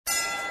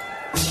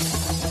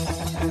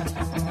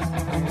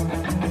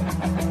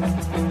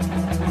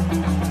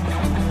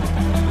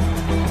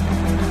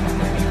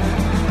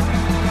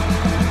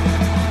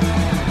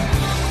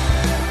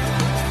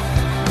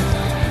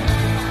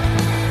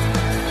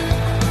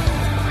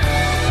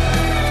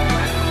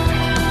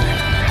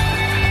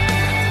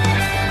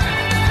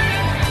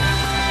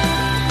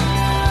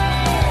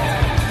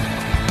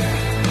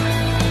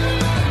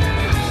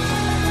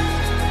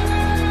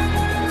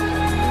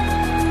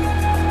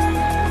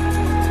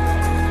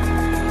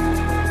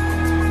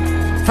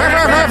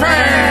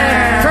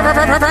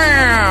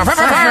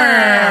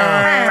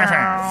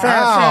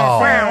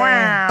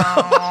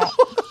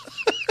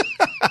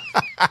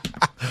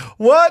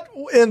What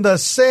in the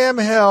Sam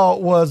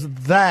hell was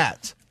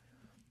that?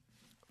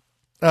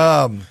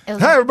 Hi,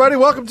 everybody.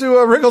 Welcome to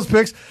Riggle's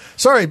Picks.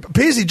 Sorry,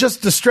 Pizzi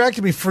just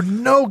distracted me for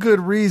no good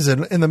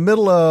reason in the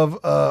middle of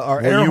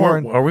our air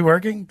horn. Are we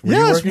working?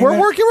 Yes, we're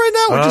working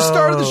right now. We just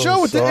started the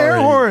show with the air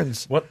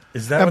horns. What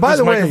is that? What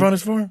this microphone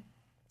is for?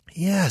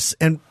 Yes.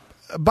 And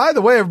by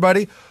the way,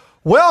 everybody,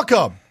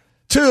 welcome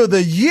to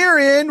the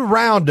year-end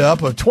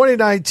roundup of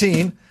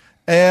 2019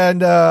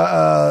 and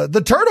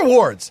the Turd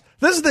Awards.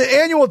 This is the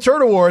annual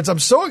Turd Awards. I'm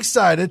so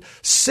excited.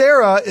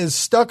 Sarah is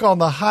stuck on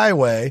the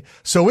highway,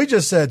 so we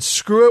just said,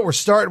 screw it. We're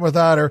starting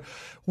without her.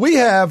 We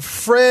have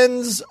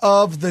friends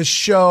of the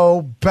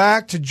show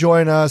back to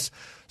join us.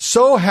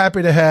 So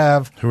happy to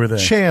have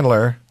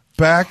Chandler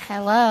back.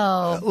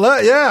 Hello.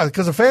 Yeah,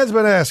 because the fans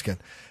been asking.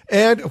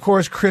 And, of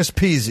course, Chris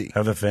Pizzi.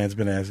 Have the fans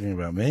been asking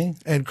about me?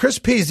 And Chris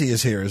Pizzi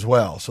is here as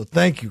well, so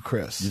thank you,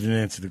 Chris. You didn't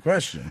answer the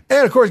question.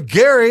 And, of course,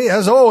 Gary,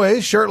 as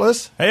always,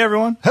 shirtless. Hey,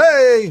 everyone.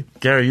 Hey.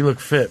 Gary, you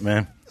look fit,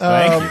 man.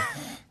 Thank you.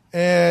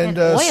 And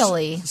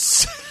oily.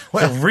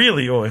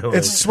 Really oily.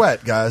 It's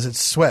sweat, guys.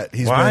 It's sweat.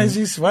 Why is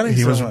he sweating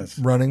so much? He was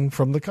running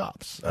from the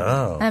cops.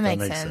 Oh, that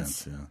makes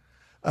sense.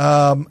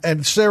 Yeah.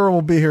 And Sarah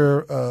will be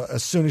here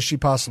as soon as she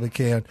possibly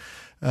can.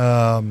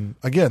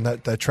 Again,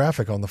 that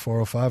traffic on the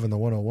 405 and the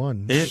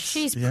 101.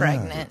 She's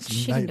pregnant.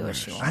 She can do what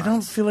she wants. I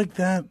don't feel like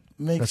that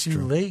makes you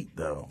late,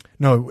 though.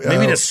 No,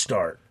 maybe to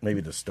start.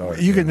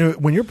 You can do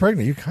when you're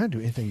pregnant. You kind of do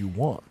anything you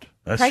want.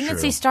 That's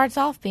Pregnancy true. starts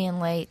off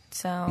being late,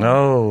 so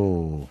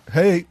no.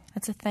 Hey,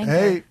 that's a thing.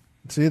 Hey,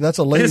 see, that's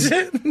a lady. Is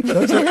it?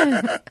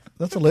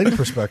 That's a lady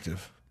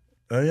perspective.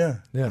 Oh yeah,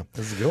 yeah,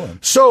 that's a good one.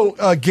 So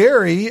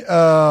Gary,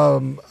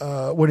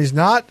 when he's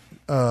not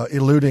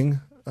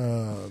eluding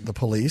the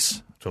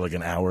police. For like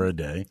an hour a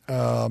day.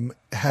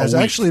 Has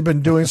actually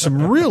been doing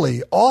some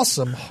really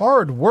awesome,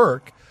 hard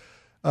work.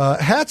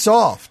 Hats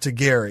off to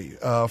Gary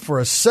for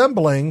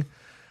assembling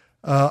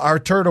our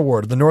Turd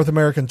Award, the North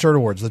American Turd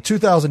Awards, the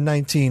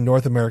 2019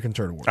 North American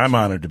Turd Awards. I'm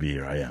honored to be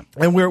here. I am.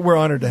 And we're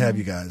honored to have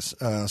you guys.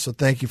 So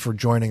thank you for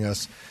joining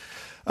us.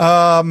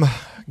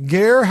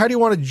 Gare, how do you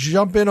want to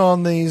jump in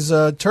on these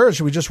turds?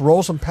 Should we just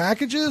roll some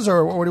packages,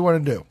 or what do you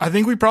want to do? I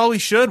think we probably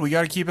should. We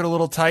got to keep it a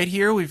little tight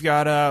here. We've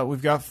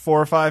got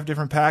 4 or 5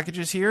 different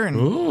packages here, and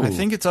Ooh. I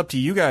think it's up to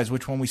you guys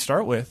which one we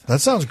start with.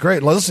 That sounds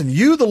great. Listen,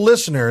 you, the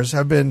listeners,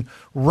 have been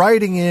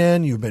writing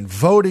in, you've been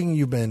voting,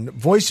 you've been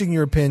voicing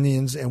your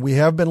opinions, and we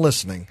have been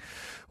listening.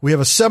 We have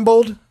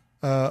assembled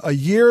a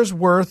year's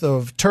worth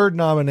of turd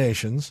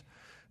nominations.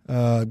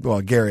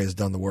 Well, Gary has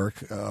done the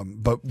work,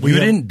 but you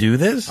didn't do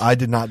this? I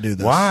did not do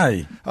this.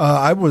 Why?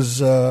 I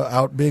was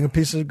out being a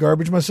piece of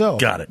garbage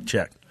myself. Got it.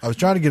 Check. I was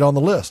trying to get on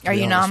the list. Are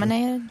you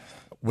nominated?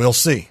 We'll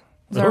see.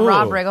 Is there a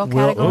Rob Riggle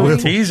category?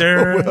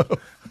 Teaser.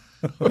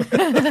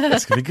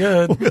 That's gonna be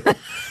good.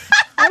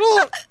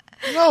 I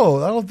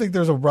don't think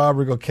there's a Rob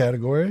Riggle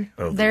category.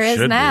 Oh, there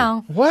is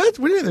now. What?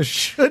 What do you mean there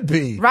should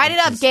be? Write it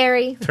up,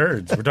 Gary.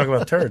 Turds. We're talking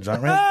about turds,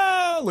 aren't we?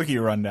 Look at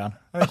your rundown.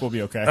 I think we'll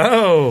be okay.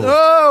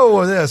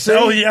 Oh, yeah. See?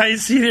 Oh, yeah. I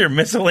see here.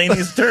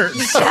 Miscellaneous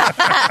turds.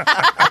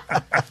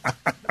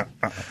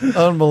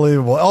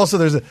 Unbelievable.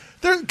 Also,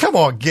 come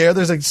on, Gare.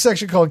 There's a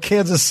section called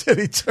Kansas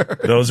City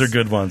Turds. Those are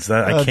good ones.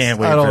 I can't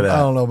wait for that. I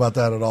don't know about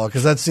that at all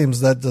because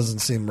that doesn't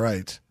seem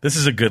right. This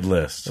is a good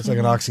list. It's like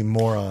an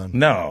oxymoron.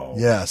 No.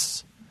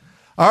 Yes.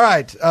 All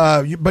right.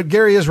 But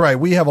Gary is right.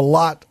 We have a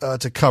lot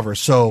to cover.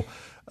 So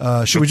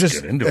should we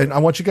just? And I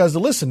want you guys to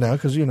listen now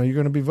because you're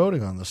going to be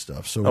voting on this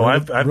stuff. So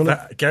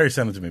Gary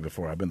sent it to me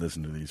before. I've been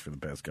listening to these for the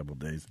past couple of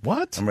days.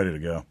 What? I'm ready to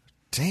go.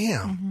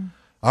 Damn. Mm-hmm.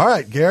 All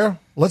right, Gare.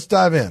 Let's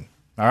dive in.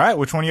 All right.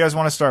 Which one do you guys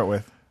want to start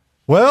with?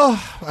 Well,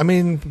 I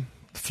mean,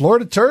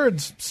 Florida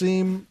turds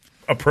seem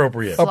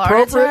appropriate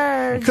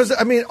because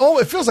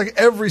it feels like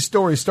every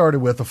story started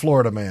with a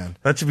Florida man.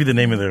 That should be the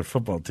name of their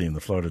football team, the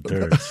Florida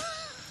Turds.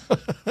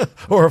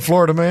 Or a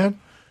Florida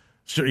man.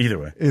 Sure, either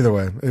way.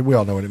 We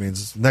all know what it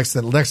means. Next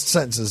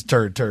sentence is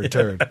turd.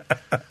 All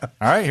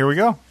right, here we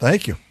go.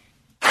 Thank you.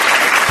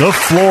 The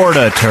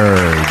Florida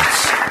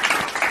Turds.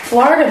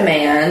 Florida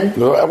man.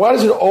 Why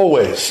does it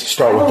always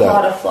start with that? A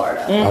lot of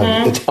Florida.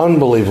 Mm-hmm. It's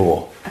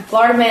unbelievable. A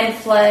Florida man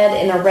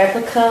fled in a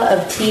replica of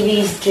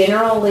TV's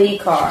General Lee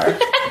car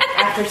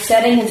after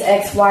setting his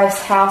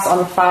ex-wife's house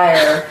on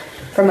fire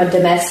from a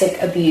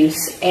domestic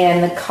abuse,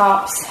 and the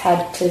cops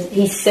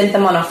he sent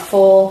them on a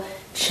full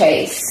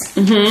chase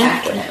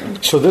after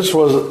him. So this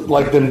was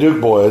like them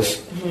Duke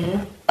boys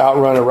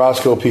outrunning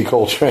Roscoe P.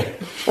 Coltrane.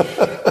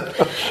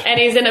 And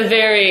he's in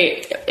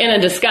a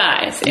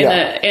disguise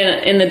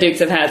in the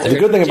Dukes of Hazzard. The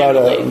good thing about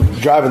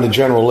driving the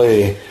General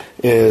Lee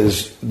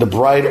is the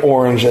bright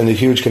orange and the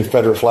huge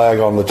Confederate flag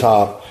on the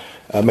top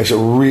makes it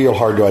real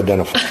hard to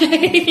identify.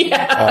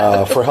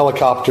 For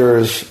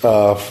helicopters,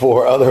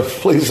 for other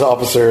police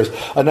officers,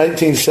 a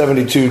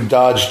 1972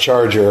 Dodge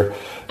Charger,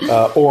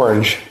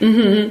 orange.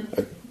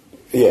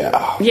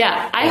 Yeah.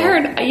 Yeah, I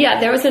heard. Yeah,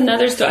 there was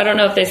another story. I don't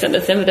know if they sent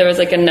this in, but there was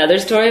like another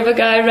story of a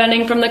guy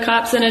running from the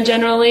cops in a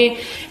General Lee,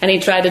 and he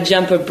tried to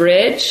jump a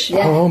bridge.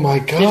 Yeah. Oh my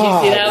God! Did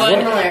you see that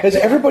one? Has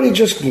everybody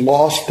just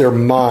lost their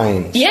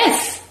minds?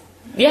 Yes.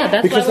 Yeah,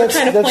 that's why we're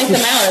trying to point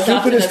them out as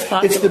often as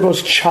possible. It's the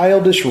most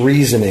childish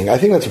reasoning. I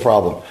think that's a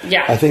problem.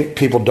 Yeah. I think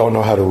people don't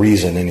know how to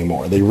reason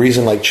anymore. They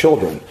reason like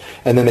children,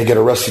 and then they get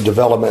Arrested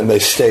Development, and they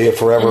stay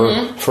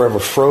forever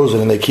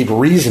frozen, and they keep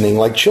reasoning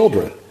like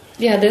children.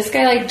 Yeah, this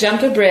guy like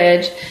jumped a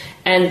bridge,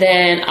 and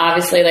then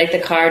obviously like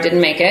the car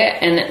didn't make it,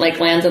 and it like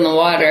lands in the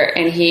water,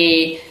 and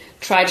he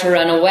tried to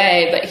run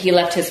away, but he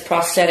left his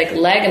prosthetic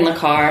leg in the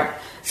car,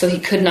 so he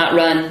could not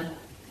run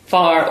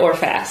far or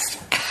fast.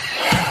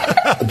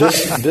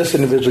 This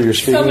individual you're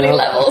speaking So many of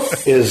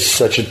levels. is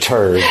such a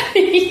turd.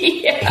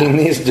 Yeah. He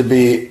needs to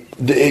be.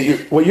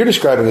 What you're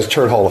describing is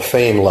Turd Hall of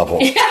Fame level,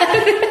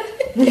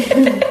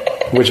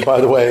 which,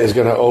 by the way, is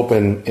going to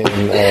open in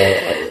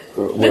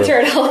The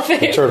Turd Hall of Fame.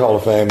 The Turd Hall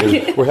of Fame.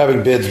 We're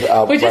having bids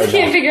out. We just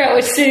can't figure out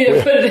which city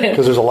to put it in.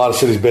 Because there's a lot of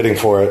cities bidding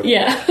for it.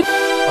 Yeah.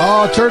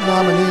 Oh, turd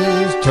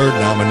nominees, turd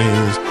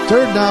nominees,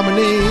 turd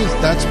nominees.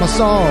 That's my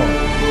song.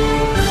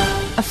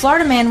 A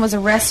Florida man was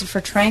arrested for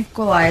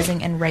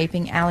tranquilizing and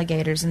raping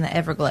alligators in the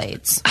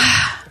Everglades.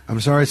 I'm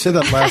sorry, say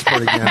that last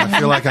part again. I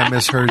feel like I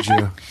misheard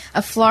you.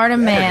 A Florida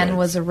man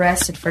was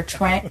arrested for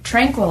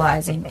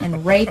tranquilizing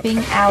and raping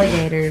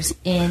alligators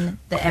in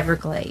the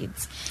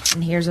Everglades.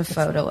 And here's a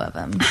photo of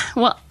him.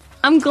 Well,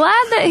 I'm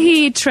glad that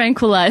he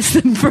tranquilized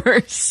them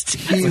first.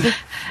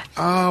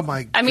 Oh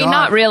my God! I mean,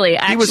 not really.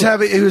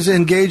 Actually. He was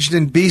engaged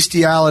in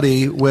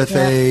bestiality with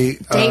a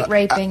date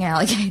raping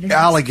alligators.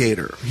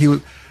 Alligator.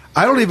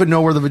 I don't even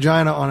know where the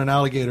vagina on an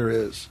alligator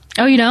is.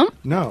 Oh, you don't?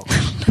 No.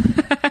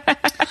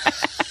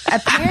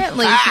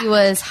 Apparently, he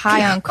was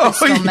high on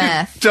crystal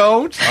meth.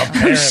 Don't?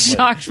 I'm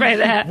shocked by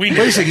that. Wait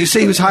a second. You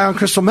say he was high on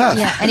crystal meth?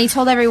 Yeah, and he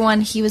told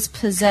everyone he was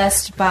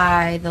possessed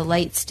by the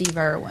late Steve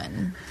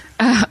Irwin.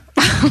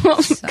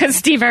 Because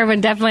Steve Irwin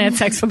definitely had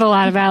sex with a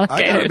lot of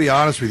alligators. I got to be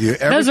honest with you.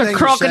 Those are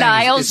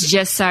crocodiles,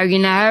 just so you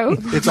know.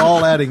 It's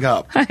all adding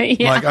up.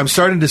 Yeah. Like, I'm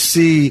starting to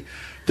see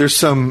there's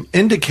some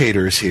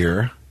indicators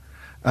here.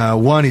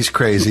 1, he's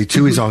crazy.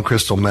 2, he's on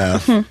crystal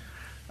meth.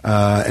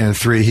 And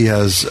 3, he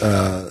has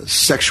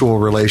sexual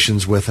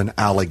relations with an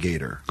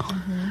alligator.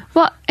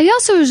 Well, he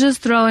also was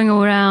just throwing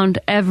around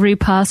every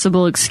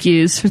possible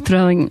excuse for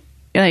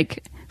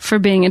for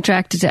being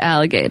attracted to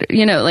alligator.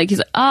 You know, like he's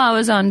like, I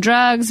was on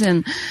drugs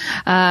and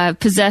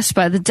possessed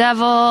by the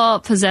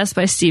devil, possessed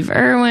by Steve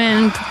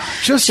Irwin.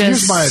 Just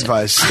here's my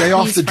advice. Stay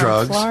off the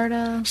drugs.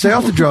 Florida. Stay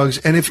off the drugs.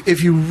 And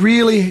if you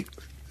really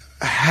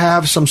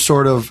have some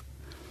sort of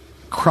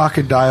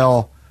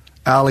crocodile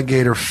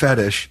alligator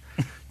fetish,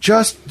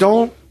 just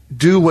don't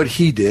do what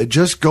he did.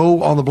 Just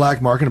go on the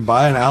black market and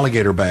buy an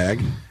alligator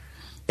bag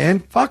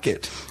and fuck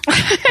it.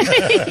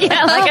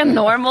 Yeah, like a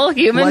normal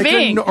human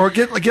being. Or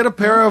get a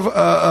pair of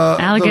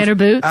alligator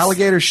boots,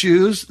 alligator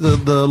shoes,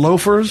 the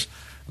loafers.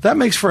 That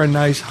makes for a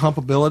nice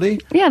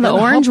humpability. Yeah, the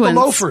orange hump ones.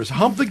 The loafers,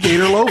 hump the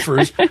gator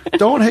loafers. You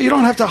don't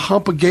have to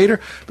hump a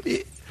gator.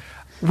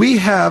 We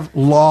have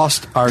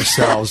lost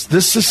ourselves.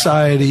 This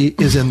society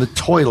is in the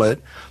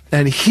toilet,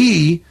 and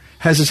he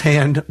has his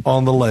hand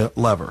on the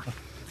lever.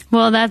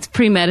 Well, that's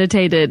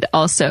premeditated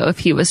also if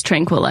he was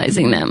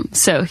tranquilizing them.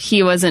 So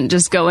he wasn't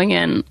just going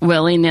in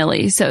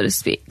willy-nilly, so to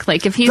speak.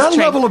 Like if he's that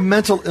level of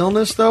mental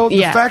illness, though, the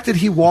Yeah. fact that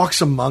he walks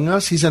among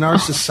us, he's in our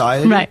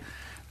society. Right.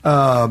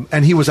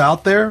 And he was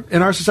out there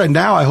in our society.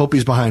 Now I hope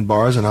he's behind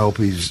bars, and I hope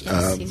he's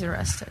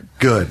arrested.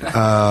 Good.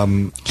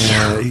 And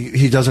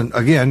he doesn't,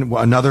 again,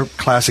 another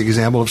classic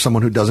example of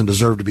someone who doesn't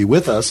deserve to be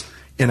with us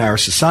in our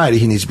society.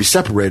 He needs to be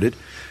separated.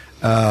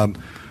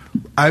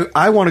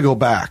 I want to go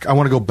back. I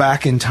want to go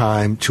back in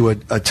time to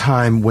a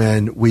time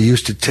when we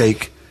used to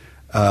take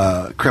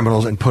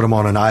criminals and put them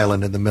on an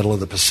island in the middle of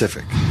the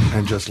Pacific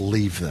and just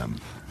leave them.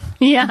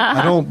 Yeah.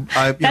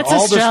 That's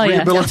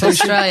Australia. This rehabilitation.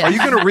 That's Australia. Are you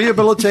going to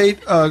rehabilitate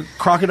a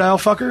crocodile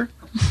fucker?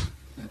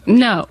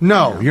 No.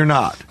 No, you're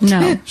not.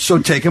 No. So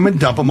take him and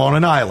dump him on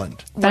an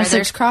island. Where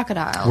there's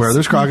crocodiles. Where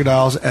there's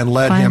crocodiles, and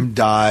let him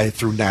die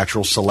through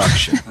natural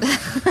selection.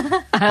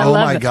 Oh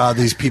my God,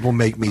 these people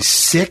make me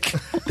sick.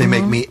 They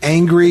make me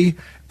angry.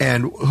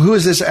 And who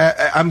is this?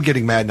 I'm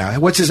getting mad now.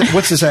 What's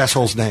this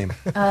asshole's name?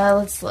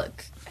 Let's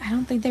look. I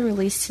don't think they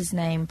released his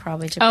name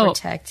probably to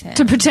protect him.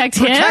 To protect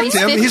him? Protect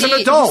him? He's an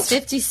adult.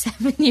 He's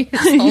 57 years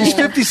old. He's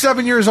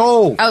 57 years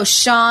old. Oh,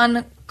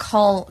 Sean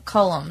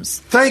Cullums.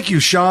 Thank you,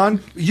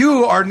 Sean.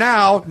 You are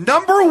now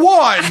number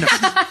 1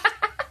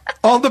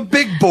 on the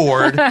big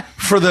board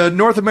for the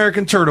North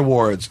American Turd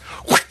Awards.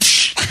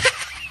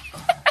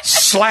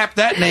 Slap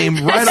that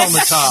name right on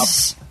the top.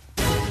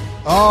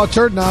 Oh,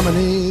 turd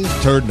nominees,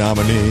 turd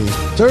nominees,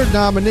 turd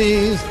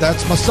nominees.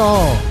 That's my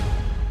song.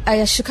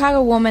 A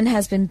Chicago woman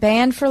has been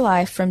banned for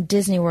life from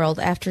Disney World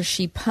after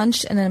she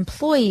punched an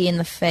employee in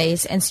the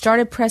face and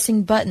started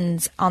pressing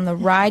buttons on the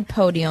ride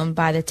podium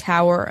by the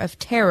Tower of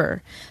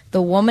Terror.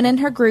 The woman and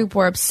her group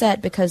were upset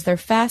because their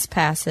fast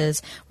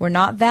passes were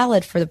not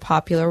valid for the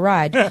popular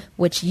ride,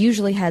 which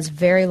usually has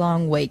very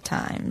long wait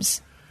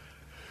times.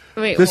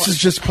 Wait, this is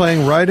just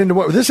playing right into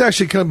what this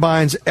actually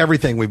combines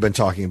everything we've been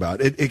talking about.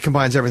 It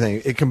combines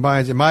everything. It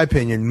combines, in my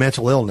opinion,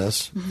 mental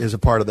illness is a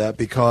part of that,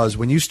 because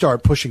when you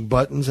start pushing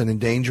buttons and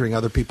endangering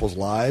other people's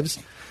lives,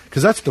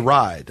 because that's the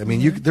ride. I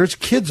mean, there's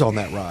kids on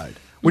that ride.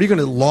 What are you going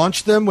to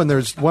launch them when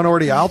there's one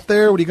already out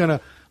there? What are you going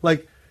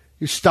to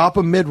you stop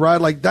them mid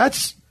ride?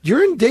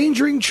 You're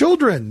endangering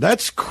children.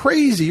 That's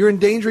crazy. You're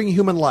endangering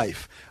human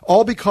life,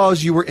 all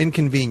because you were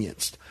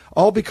inconvenienced.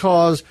 All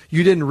because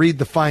you didn't read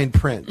the fine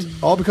print.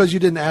 All because you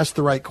didn't ask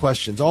the right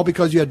questions. All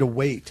because you had to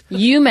wait.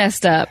 You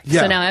messed up.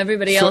 Yeah. So now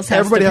everybody else has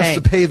everybody to pay. has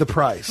to pay the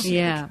price.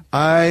 Yeah.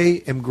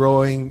 I am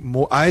growing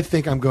more. I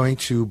think I'm going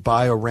to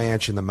buy a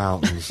ranch in the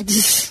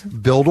mountains,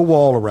 build a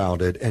wall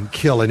around it, and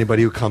kill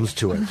anybody who comes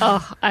to it.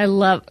 Oh, I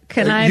love.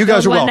 Can I? You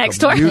guys are build one welcome. next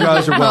door? You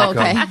guys are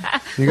welcome. Okay.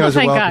 You guys Well, are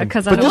thank welcome. God,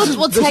 'cause But I this is-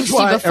 We'll this is text you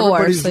why before,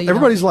 Everybody's, so you know.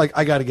 everybody's like,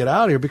 I got to get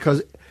out of here,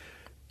 because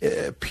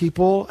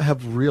people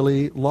have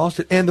really lost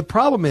it. And the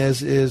problem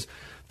is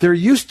there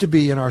used to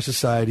be in our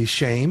society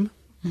shame.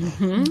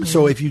 Mm-hmm.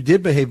 So if you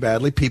did behave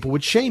badly, people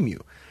would shame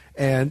you.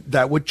 And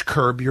that would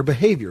curb your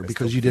behavior,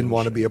 because you didn't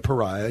want to be a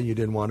pariah. You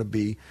didn't want to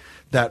be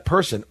that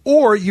person.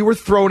 Or you were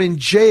thrown in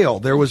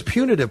jail. There was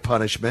punitive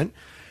punishment.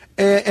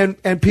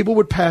 And people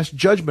would pass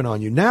judgment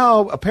on you.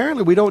 Now,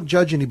 apparently, we don't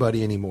judge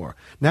anybody anymore.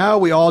 Now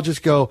we all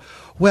just go,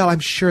 well, I'm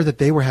sure that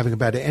they were having a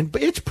bad day. And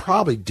but it's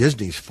probably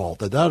Disney's fault.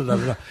 Da, da, da,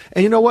 da, da.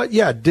 And you know what?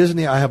 Yeah,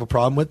 Disney, I have a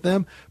problem with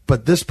them.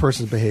 But this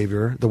person's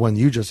behavior, the one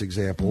you just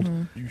exampled,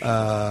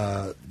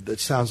 that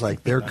sounds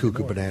like they're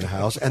cuckoo banana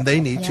house. And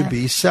they need to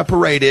be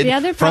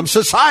separated from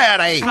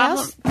society.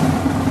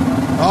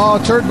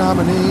 Oh, turd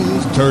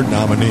nominees, turd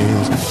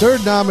nominees,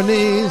 turd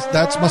nominees.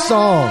 That's my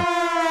song.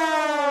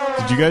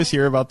 Did you guys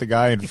hear about the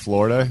guy in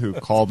Florida who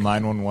called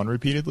 911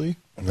 repeatedly?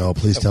 No,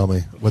 please tell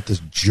me what this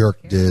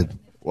jerk did.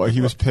 Well, he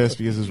was pissed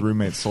because his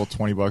roommate stole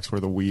 $20 worth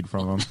of weed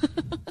from him.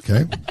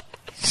 Okay.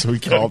 So he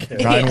called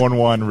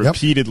 911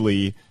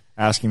 repeatedly,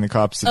 asking the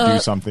cops to do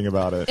something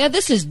about it. Yeah,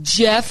 this is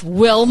Jeff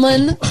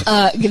Willman.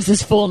 Gives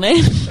his full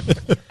name.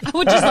 I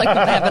would just like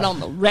to have it on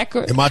the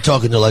record. Am I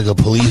talking to like a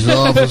police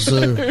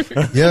officer?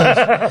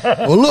 Yes.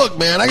 Well, look,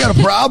 man, I got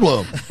a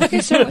problem. Okay,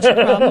 so what's your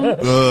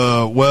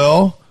problem?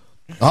 Well,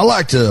 I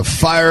like to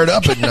fire it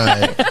up at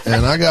night,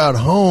 and I got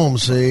home,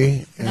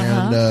 see,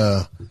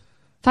 and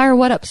Fire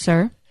what up,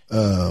 sir?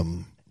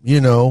 you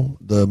know,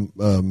 the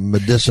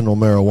medicinal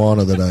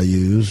marijuana that I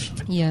use.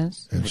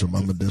 Yes. And so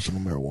my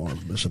medicinal marijuana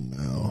is missing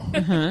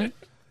now.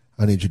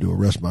 I need you to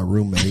arrest my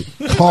roommate,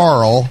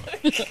 Carl.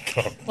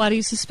 Why do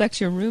you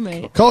suspect your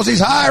roommate? Because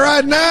he's high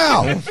right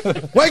now.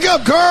 Wake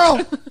up,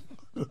 Carl.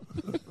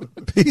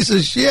 Piece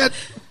of shit.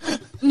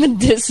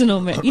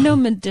 Medicinal. You know,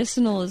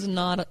 medicinal is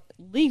not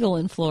legal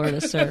in Florida,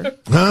 sir.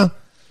 Huh?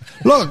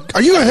 Look,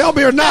 are you going to help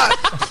me or not?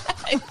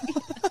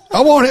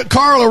 I want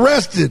Carl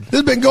arrested. This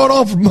has been going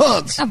on for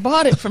months. I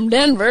bought it from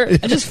Denver. I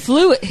just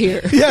flew it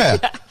here. Yeah.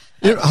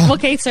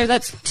 Okay, sir,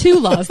 that's 2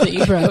 laws that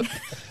you broke.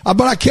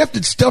 But I kept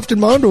it stuffed in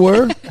my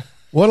underwear.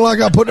 Wasn't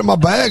like I put it in my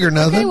bag or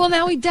nothing. Okay, well,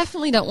 now we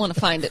definitely don't want to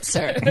find it,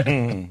 sir.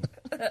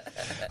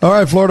 All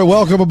right, Florida,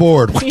 welcome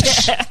aboard.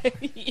 Yeah.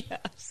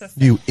 Yes.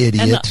 You And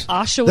idiot. the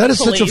Oshawa That is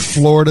police. such a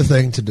Florida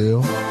thing to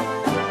do.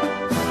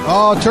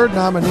 Oh, turd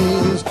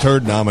nominees,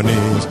 turd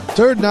nominees,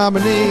 turd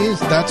nominees.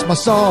 That's my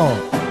song.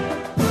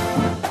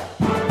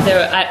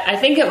 I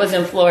think it was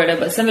in Florida,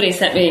 but somebody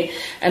sent me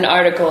an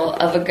article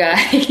of a guy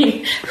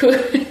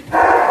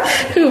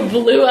who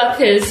blew up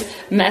his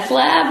meth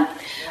lab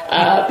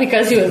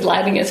because he was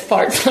lighting his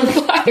farts on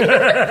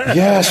fire.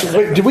 Yes.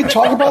 Wait, did we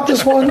talk about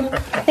this one?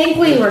 I think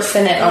we were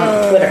sent it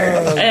on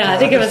Twitter. Yeah, I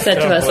think it was sent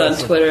to us on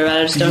Twitter.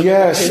 I just don't.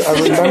 Yes, I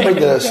remember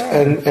this,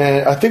 and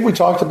I think we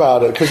talked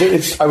about it because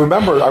it's. I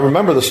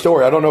remember the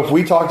story. I don't know if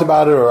we talked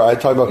about it or I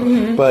talked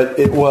about, but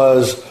it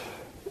was.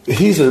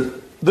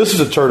 This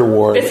is a Turd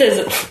Award. This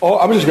is. Oh,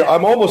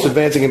 I'm almost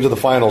advancing him to the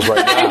finals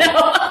right now. I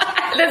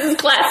know. This is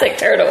classic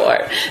Turd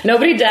Award.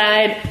 Nobody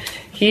died.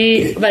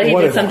 But he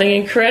did something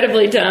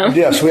incredibly dumb.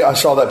 Yes, I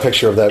saw that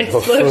picture of that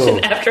Explosion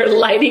buffoon. after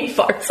lighting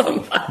farts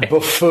on fire.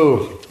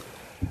 Buffoon.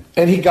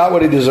 And he got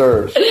what he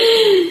deserves.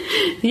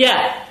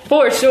 Yeah,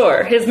 for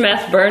sure. His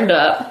meth burned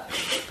up.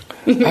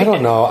 I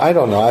don't know.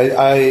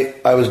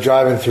 I was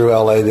driving through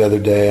L.A. the other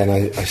day, and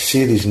I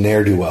see these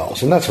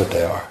ne'er-do-wells, and that's what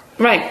they are.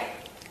 Right.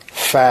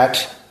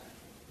 Fat,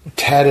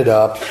 tatted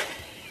up,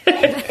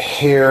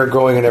 hair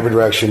going in every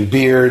direction,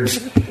 beards,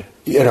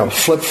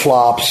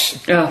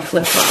 flip-flops. Oh,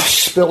 flip-flops.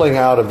 Spilling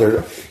out of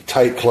their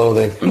tight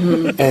clothing,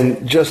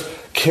 and just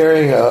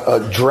carrying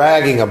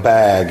dragging a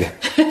bag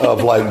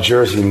of like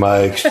Jersey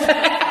Mike's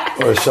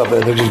or something.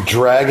 They're just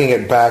dragging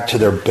it back to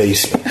their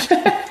basement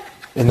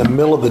in the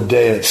middle of the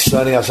day, and it's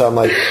sunny outside. I'm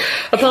like,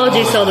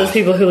 apologies to all those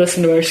people who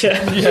listen to our show.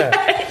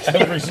 Yeah,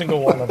 every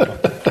single one of them.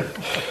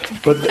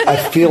 But I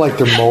feel like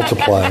they're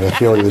multiplying. I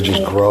feel like they're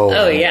just growing,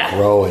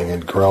 growing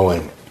and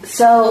growing.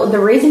 So the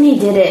reason he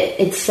did it,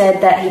 it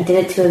said that he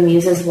did it to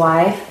amuse his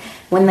wife.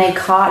 When they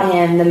caught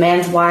him, the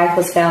man's wife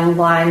was found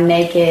lying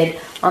naked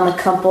on the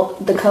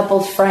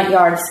couple's front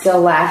yard,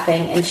 still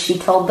laughing, and she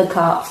told the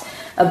cops,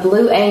 A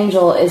blue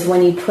angel is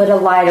when you put a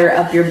lighter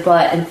up your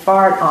butt and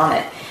fart on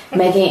it,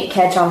 making it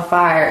catch on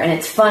fire, and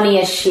it's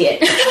funny as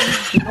shit.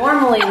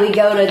 Normally we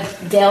go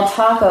to Del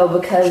Taco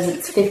because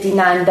it's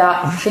 59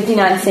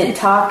 cent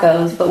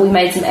tacos, but we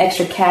made some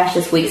extra cash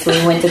this week, so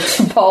we went to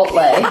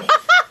Chipotle.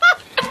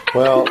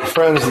 Well,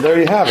 friends, there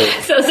you have it.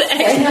 So it's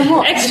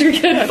extra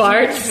good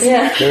farts.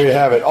 Yeah. There you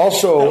have it.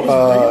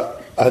 Also,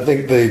 I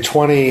think the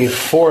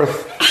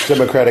 24th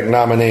Democratic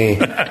nominee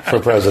for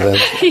president.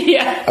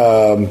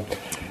 Yeah.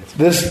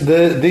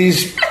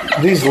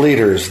 These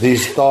leaders,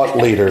 these thought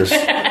leaders,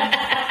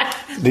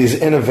 these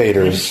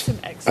innovators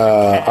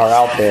are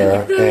out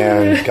there,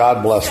 and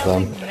God bless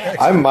them.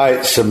 I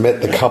might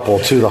submit the couple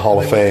to the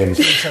Hall of Fame.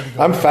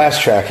 I'm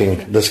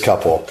fast-tracking this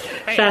couple.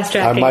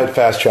 Fast-tracking. I might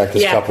fast-track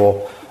this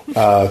couple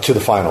to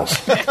the finals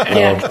Put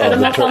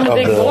them up on the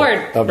big board,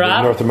 of the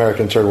Rob. North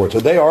American Turd Award. So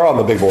they are on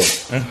the big board.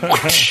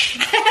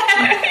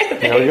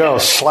 There we go.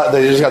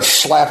 They just got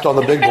slapped on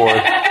the big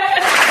board.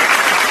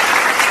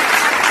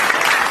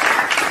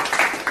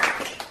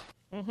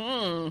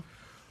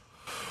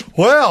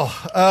 Well,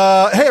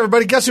 hey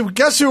everybody! Guess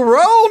who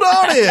rolled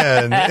on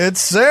in? It's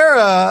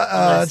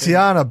Sarah,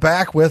 Tiana,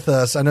 back with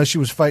us. I know she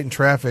was fighting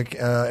traffic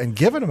and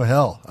giving them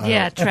hell.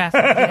 Traffic.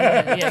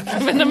 Yeah,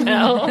 giving them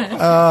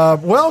hell.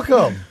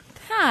 Welcome.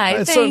 Hi,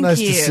 It's thank so nice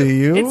you. to see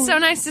you. It's so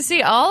nice to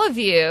see all of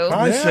you.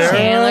 Hi, Sarah.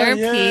 Chandler,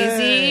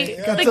 Yay.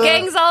 Pizzi, the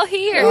gang's all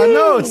here. I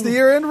know it's the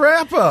year-end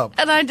wrap-up.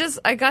 And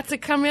I got to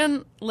come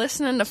in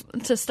listening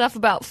to stuff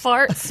about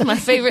farts, my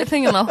favorite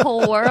thing in the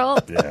whole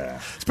world.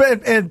 Yeah.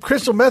 And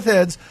crystal meth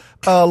heads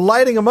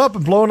lighting them up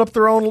and blowing up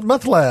their own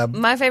meth lab.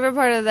 My favorite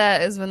part of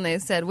that is when they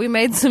said, we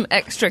made some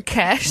extra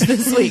cash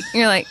this week. And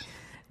you're like,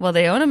 well,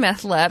 they own a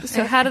meth lab,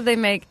 so how did they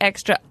make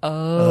extra?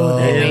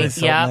 They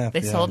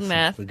sold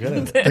meth. They're good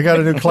at it. They got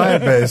a new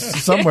client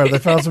base somewhere. They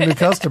found some new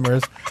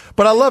customers.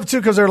 But I love, too,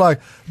 because they're like,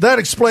 that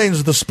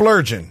explains the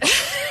splurging.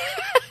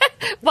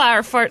 Why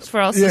our farts were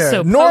also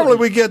so normally potent.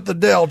 we get the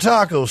Del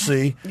Taco,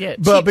 see? Yeah,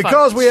 but cheap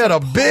because farts. we had a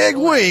big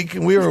week,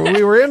 and we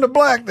were into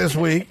black this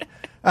week,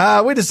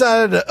 we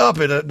decided to up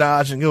it a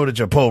notch and go to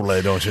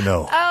Chipotle, don't you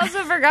know? I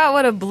also forgot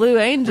what a blue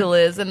angel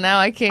is, and now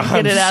I can't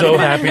get it out so of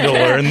my happy to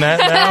learn that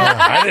now.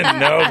 I didn't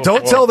know before.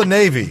 Don't tell the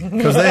Navy,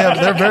 because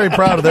they're very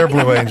proud of their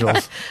Blue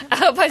Angels. I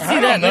hope I see I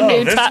that in don't the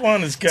new know. This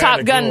one is kinda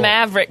Top Gun cool.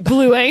 Maverick,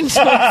 Blue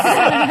Angel.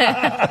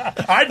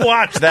 I'd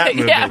watch that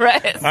movie. Yeah,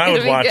 right. It's I gonna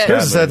would be watch good. that.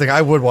 Here's the sad thing,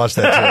 I would watch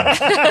that,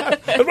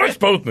 too. I'd watch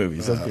both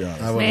movies, let's be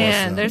honest.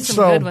 Man, there's some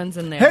So, good ones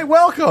in there. Hey,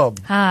 welcome.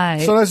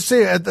 Hi. So nice to see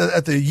you.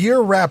 At the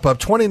year wrap-up,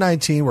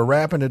 2019, we're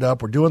wrapping it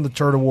up. We're doing the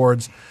Turd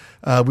Awards.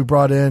 We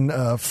brought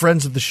in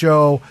friends of the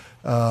show,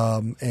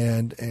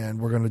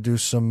 and we're going to do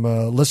some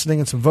listening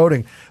and some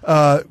voting.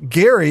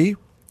 Gary,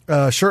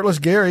 Shirtless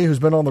Gary, who's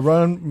been on the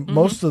run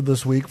most of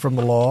this week from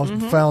the law,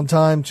 found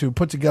time to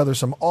put together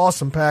some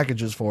awesome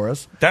packages for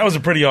us. That was a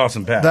pretty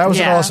awesome pack. That was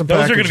an awesome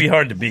package. Those are going to be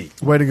hard to beat.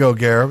 Way to go,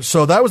 Gary.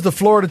 So that was the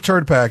Florida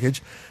Turd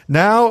package.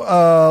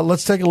 Now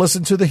let's take a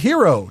listen to the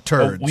Hero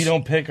Turds. We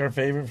don't pick our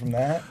favorite from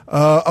that?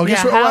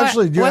 What's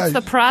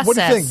the process? What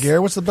do you think, Gary?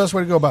 What's the best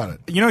way to go about it?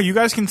 You know, you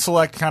guys can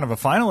select kind of a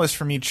finalist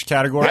from each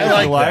category I if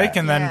like you like, that.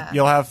 and then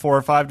you'll have 4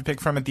 or 5 to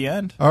pick from at the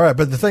end. All right,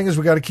 but the thing is,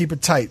 we got to keep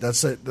it tight.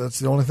 That's it. That's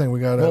the only thing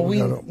we got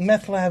to.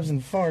 meth labs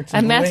and farts.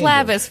 A meth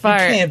lab is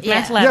fart.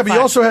 Meth lab Yeah, but you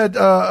fart. also had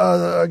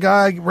a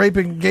guy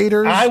raping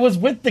gators. I was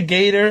with the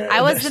gator.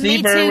 I was the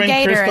Steve Me Too Irwin,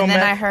 gator, Crystal and then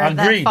Meth. I heard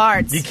that Agreed.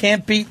 farts. You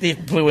can't beat the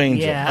Blue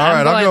Angel. Yeah, All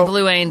right, I'm I'll going go-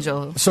 Blue Angel.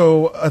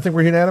 So I think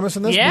we're unanimous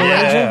in this. Yeah. Blue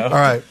Angel? Yeah. All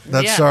right,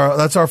 that's Yeah.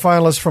 our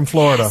finalist from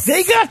Florida.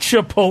 They got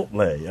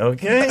Chipotle,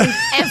 okay?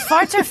 And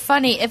farts are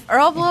funny. If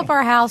Earl blew up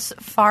our house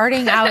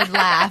farting, I would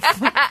laugh.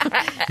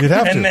 You'd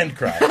have to. and then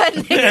cry.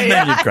 and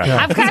then you cry.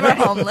 I'm kind We're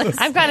homeless.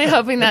 of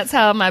hoping that's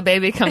how my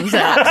baby comes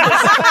out.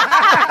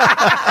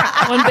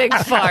 One big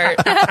fart.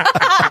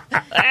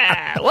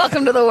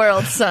 Welcome to the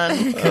world, son.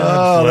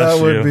 Oh, bless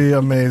that would you. be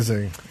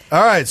amazing.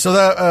 All right, so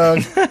that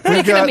we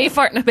Speaking got of me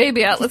farting a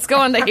baby out, let's go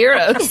on to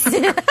heroes.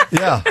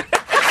 yeah.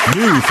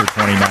 New for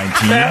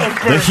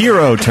 2019, the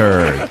Hero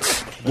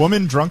Turds.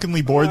 Woman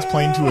drunkenly boards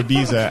plane to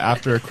Ibiza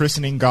after a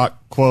christening got,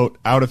 quote,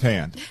 out of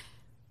hand.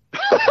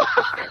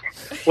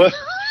 What?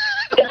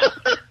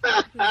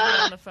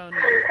 On the phone.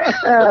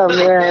 Oh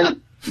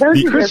man,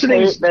 The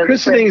christenings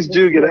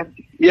do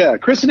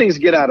christenings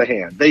get out of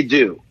hand. They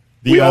do.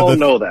 We all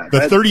know that.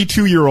 The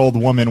 32-year-old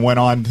woman went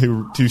on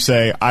to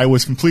say, I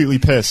was completely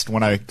pissed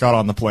when I got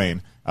on the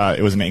plane.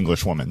 It was an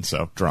English woman,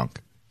 so drunk.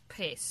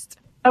 Paste.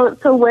 Oh,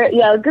 so where?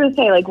 Yeah, I was going to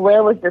say, like,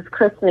 where was this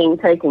christening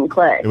taking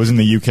place? It was in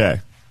the UK.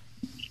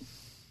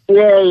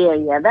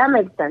 Yeah. That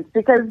makes sense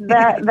because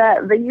that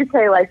the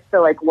UK likes to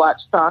like watch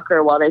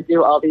soccer while they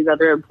do all these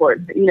other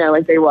important,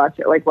 like they watch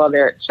it like while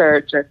they're at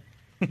church or,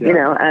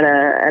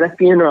 at a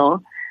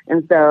funeral,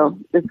 and so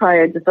there's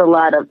probably just a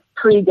lot of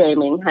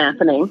pre-gaming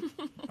happening.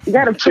 You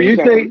got to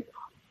pre-game.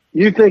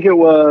 You think it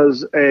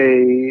was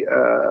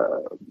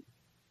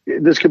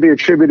this could be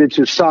attributed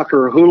to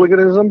soccer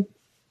hooliganism?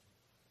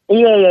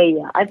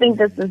 Yeah. I think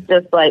this is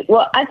just I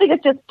think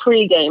it's just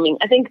pre-gaming.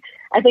 I think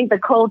the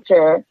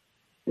culture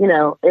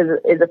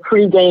is a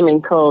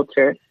pre-gaming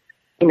culture.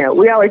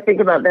 We always think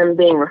about them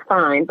being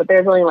refined, but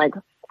there's only like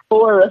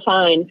 4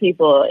 refined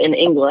people in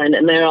England,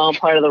 and they're all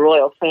part of the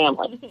royal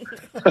family.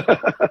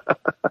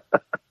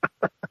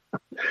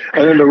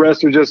 And then the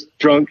rest are just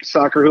drunk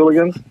soccer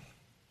hooligans?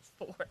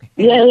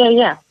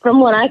 Yeah. From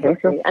what I can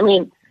see. I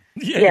mean,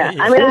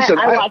 I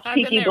watch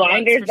Peaky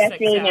Blinders. That's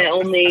really my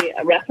only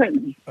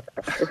reference.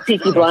 Is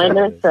Peaky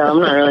Blinders, so I'm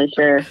not really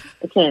sure.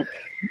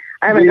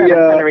 I haven't done a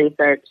ton of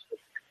research.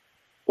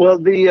 Well,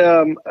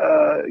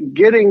 the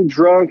getting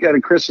drunk at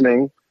a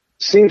christening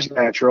seems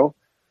natural.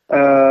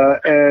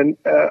 And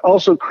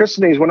also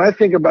christenings, when I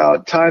think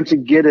about time to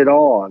get it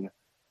on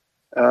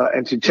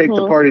and to take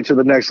the party to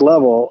the next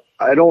level,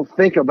 I don't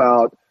think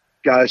about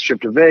guys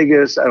trip to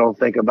Vegas. I don't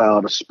think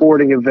about a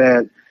sporting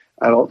event.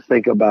 I don't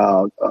think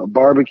about a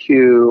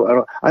barbecue.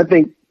 I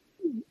think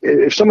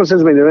if someone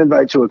sends me an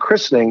invite to a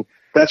christening,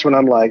 that's when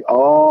I'm like,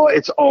 oh,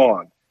 it's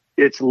on.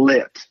 It's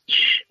lit,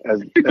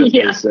 as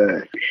they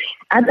say.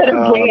 I better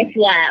bring a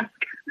flask.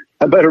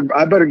 I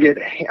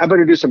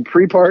better do some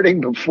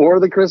pre-partying before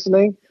the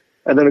christening.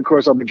 And then, of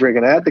course, I'll be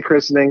drinking at the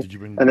christening.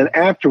 And then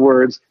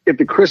afterwards, if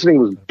the christening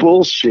was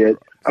bullshit,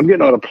 I'm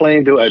getting on a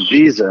plane to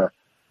Ibiza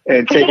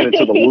and taking it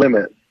to the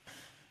limit.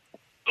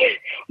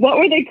 What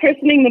were they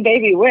christening the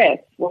baby with?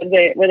 Were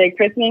they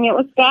christening it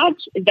with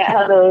scotch? Is that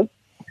how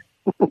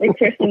they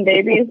christen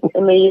babies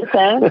in the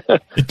UK?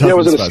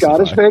 Was it a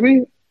Scottish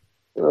baby?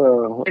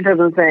 It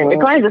doesn't say. It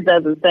probably just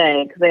doesn't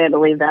say because they had to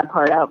leave that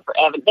part out for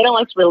evidence. They don't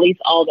like to release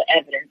all the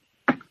evidence.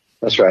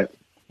 That's right.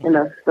 In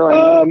the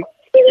story.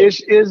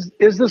 Is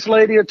this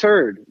lady a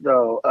turd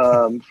though?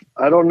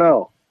 I don't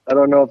know. I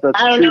don't know if that's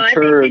a true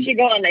turd. I think she should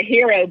go on the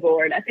hero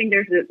board. I think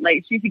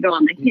she should go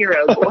on the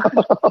hero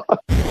board.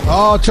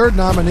 Oh, turd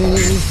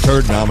nominees.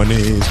 Turd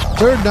nominees.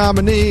 Turd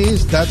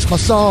nominees. That's my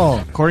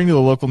song. According to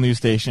the local news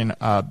station,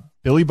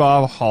 Billy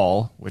Bob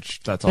Hall,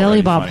 which that's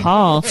Billy Bob funny.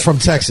 Hall from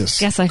Texas.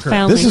 Guess I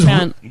finally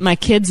found my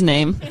kid's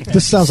name.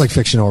 This sounds like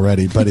fiction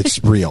already, but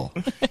it's real.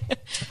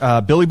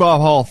 Billy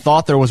Bob Hall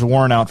thought there was a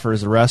warrant out for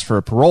his arrest for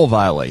a parole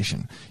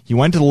violation. He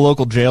went to the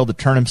local jail to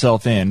turn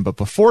himself in, but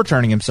before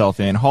turning himself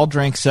in, Hall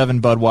drank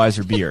 7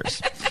 Budweiser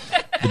beers.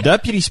 The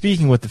deputy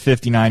speaking with the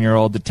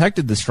 59-year-old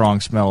detected the strong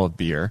smell of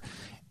beer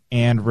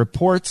and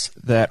reports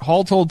that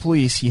Hall told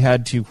police he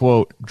had to,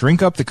 quote,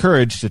 drink up the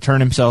courage to turn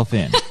himself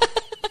in.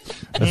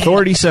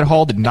 Authorities said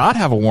Hall did not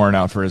have a warrant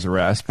out for his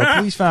arrest, but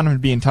police found him to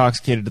be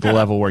intoxicated to the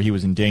level where he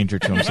was in danger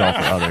to himself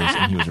or others,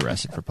 and he was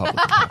arrested for public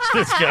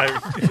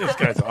intoxication. This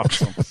guy's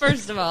awesome.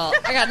 First of all,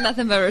 I got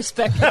nothing but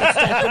respect for this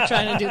guy for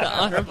trying to do the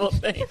honorable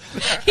thing.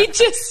 He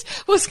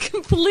just was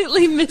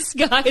completely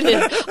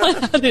misguided on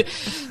how to.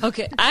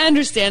 Okay, I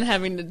understand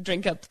having to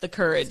drink up the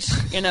courage.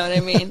 You know what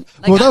I mean?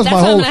 Like, that's what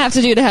I'm going to have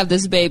to do to have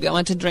this baby. I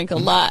want to drink a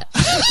lot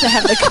to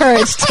have the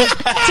courage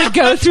to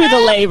go through the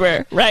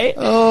labor, right?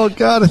 Oh,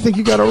 God, I think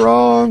you got it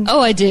wrong. Oh,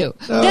 I do.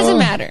 It doesn't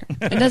matter.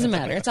 It doesn't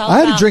matter. It's all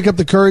I had to drink up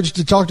the courage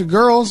to talk to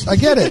girls. I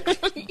get it.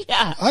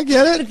 Yeah. I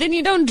get it. But then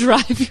you don't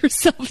drive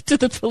yourself to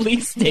the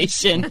police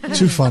station.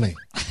 Too funny.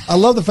 I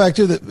love the fact,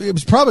 too, that it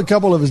was probably a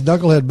couple of his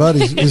knucklehead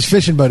buddies, his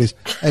fishing buddies.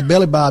 Hey,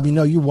 Billy Bob,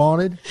 you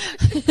wanted?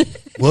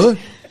 What?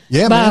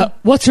 Yeah, Bob, man.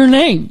 What's her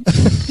name?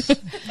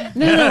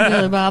 No,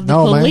 Billy Bob, the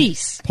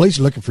police. Man. Police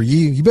are looking for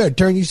you. You better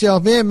turn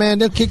yourself in, man.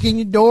 They'll kick in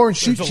your door and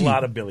shoot you. There's a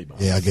lot of Billy Bob.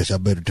 Yeah, I guess I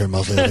better turn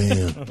myself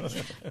in.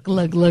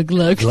 Glug, glug,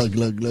 glug. Glug,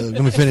 glug, glug.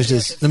 Let me finish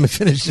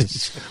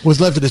this. What's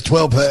left of this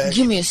 12-pack?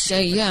 Give me a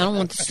shake. Yeah, I don't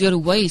want this to go to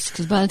waste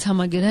because by the time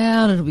I get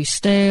out, it'll be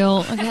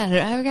stale. I got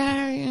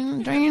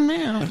it. Drink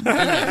now.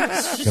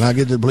 Can I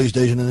get to the police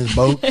station in this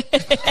boat?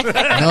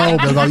 No,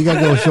 Billy Bob, you got to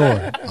go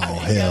ashore. Oh,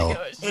 hell.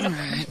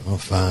 Oh,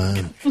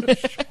 fine.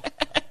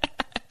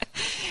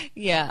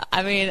 Yeah,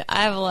 I mean,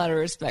 I have a lot of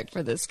respect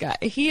for this guy.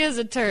 He is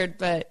a turd,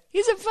 but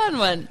he's a fun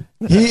one.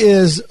 He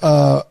is.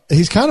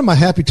 He's kind of my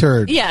happy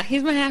turd. Yeah,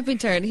 he's my happy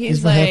turd.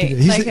 He's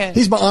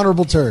he's my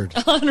honorable turd.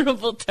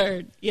 Honorable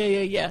turd.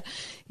 Yeah.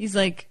 He's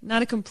like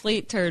not a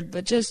complete turd,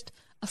 but just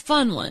a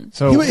fun one.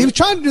 So he was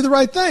trying to do the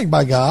right thing,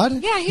 by God.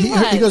 Yeah, he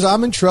was. He goes,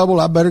 I'm in trouble.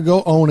 I better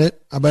go own it.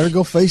 I better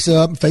go face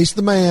up and face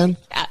the man.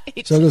 Yeah,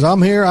 so he goes,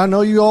 I'm here. I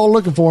know you all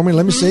looking for me.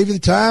 Let me save you the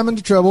time and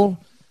the trouble.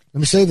 Let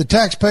me save the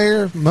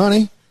taxpayer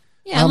money.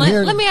 Yeah,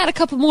 let me add a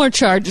couple more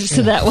charges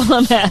to that while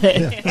I'm at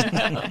it.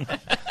 Yeah.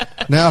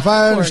 Now, if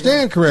I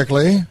understand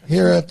correctly,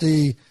 here at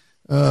the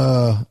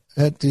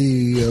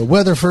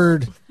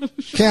Weatherford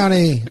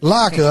County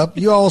lockup,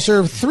 you all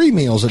serve 3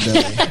 meals a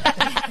day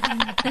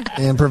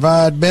and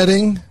provide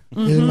bedding.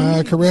 Mm-hmm. Am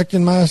I correct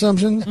in my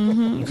assumptions?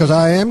 Mm-hmm. Because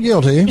I am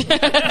guilty. And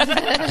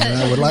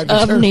I would like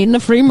to needing a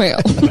free meal.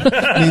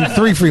 Need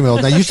 3 free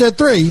meals. Now, you said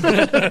 3.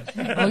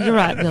 Oh, you're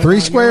right, Bill. 3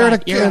 square and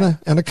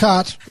a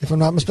cot, if I'm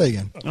not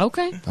mistaken.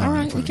 Okay. All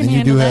right. We can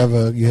and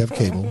handle you have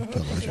cable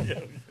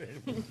television.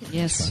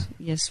 Yes,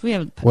 we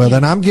have. Well,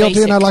 then I'm guilty,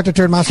 basic. And I'd like to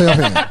turn myself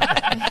in.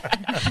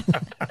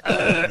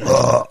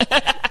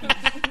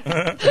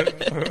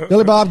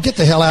 Billy Bob, get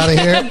the hell out of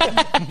here.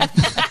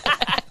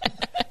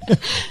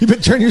 You've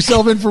been turning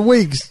yourself in for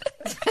weeks.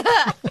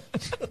 I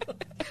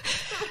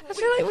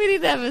feel like we need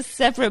should have a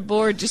separate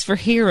board just for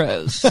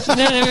heroes. You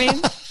know what I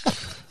mean?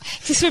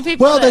 Just for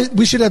people. Well,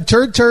 we should have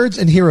turds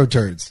and hero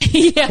turds.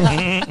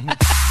 Yeah.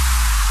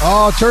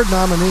 Oh, turd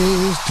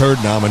nominees.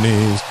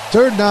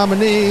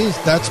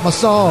 That's my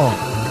song.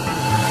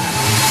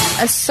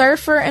 A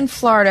surfer in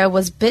Florida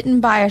was bitten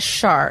by a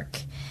shark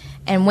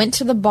and went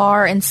to the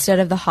bar instead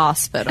of the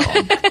hospital.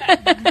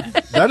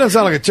 That doesn't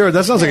sound like a turd.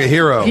 That sounds like a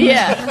hero.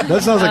 Yeah.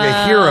 That sounds like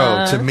a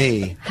hero to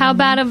me. How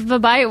bad of a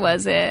bite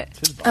was it?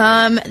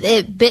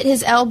 It bit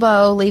his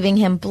elbow, leaving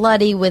him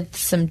bloody with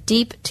some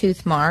deep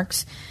tooth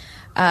marks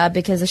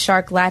because the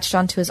shark latched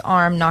onto his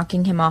arm,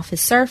 knocking him off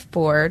his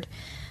surfboard.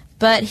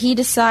 But he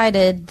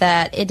decided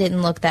that it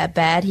didn't look that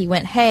bad. He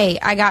went, hey,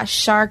 I got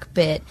shark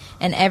bit.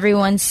 And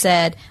everyone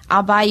said,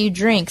 I'll buy you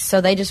drinks.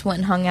 So they just went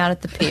and hung out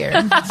at the pier.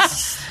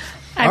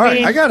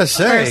 I got to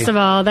say. First of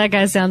all, that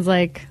guy sounds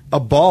like a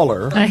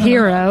baller. A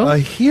hero. A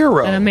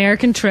hero. An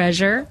American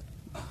treasure.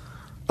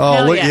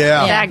 Oh, look,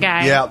 yeah. That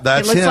guy. Yeah,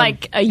 that's him. He looks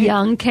like a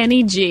young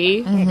Kenny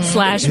G / His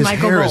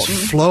Michael hair Bolton.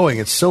 is flowing.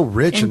 It's so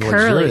rich and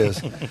curly.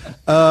 luxurious.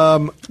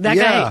 That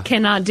guy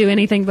cannot do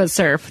anything but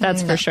surf,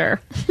 that's for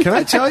sure. Can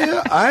I tell you,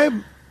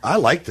 I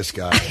like this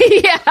guy.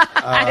 Yeah,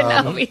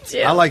 I know, me too.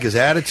 I like his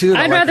attitude.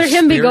 I'd like rather his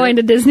him be spirit. going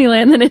to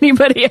Disneyland than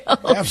anybody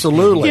else.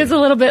 Absolutely. He has a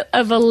little bit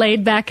of a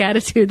laid-back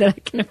attitude that I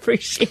can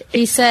appreciate.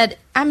 He said,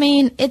 I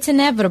mean, it's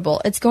inevitable.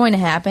 It's going to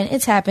happen.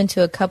 It's happened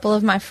to a couple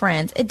of my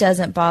friends. It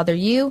doesn't bother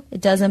you. It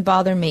doesn't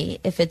bother me.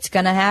 If it's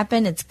going to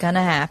happen, it's going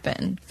to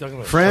happen.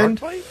 Friend,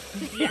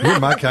 you're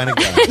my kind of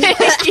guy.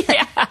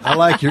 Yeah. I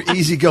like your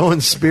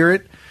easygoing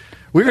spirit.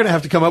 We're going to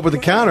have to come up with a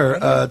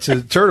counter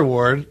to Turd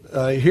Award,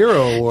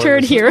 Hero Award.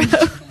 Turd Hero.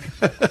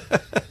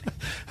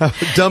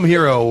 Dumb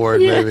Hero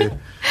Award, maybe.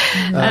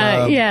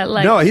 Yeah,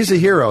 like no, he's a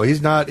hero.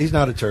 He's not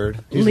a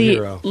turd. He's a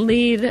hero.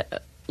 Lead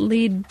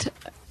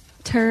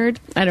turd.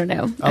 I don't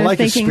know. I like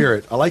his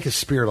spirit. I like his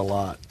spirit a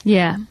lot.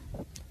 Yeah.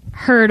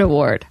 Herd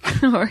Award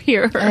or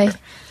hero. I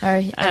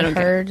don't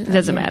heard. It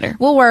doesn't matter.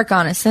 We'll work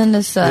on it. Send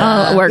us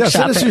I'll workshop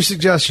send us it. your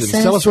suggestions.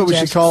 Send Tell us us what we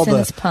should call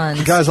suggestions. the Send us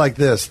puns. guys like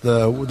this,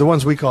 the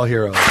ones we call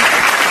heroes.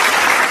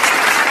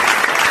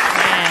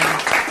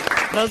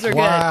 Those are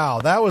Wow,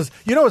 that was.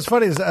 You know what's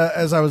funny is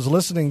as I was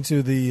listening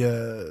to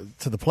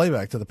the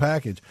playback to the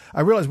package,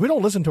 I realized we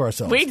don't listen to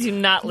ourselves. good. We do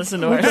not listen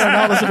to We do ourselves.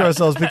 not listen to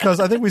ourselves because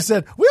I think we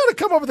said we ought to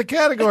come up with a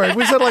category.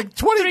 We said like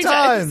 20 Three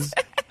times.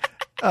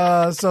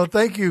 So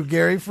thank you,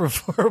 Gary, for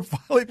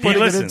finally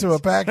putting it into a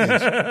package.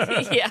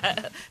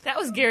 Yeah, that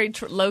was Gary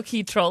low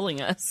key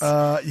trolling us.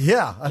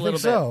 Yeah, I think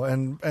so,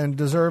 and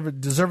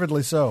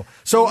deservedly so.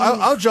 So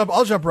I'll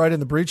jump right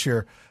in the breach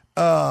here.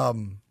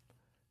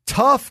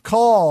 Tough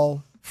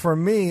call for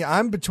me.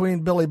 I'm between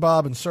Billy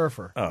Bob and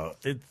Surfer. Oh,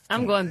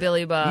 I'm going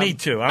Billy Bob. Me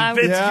too.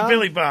 It's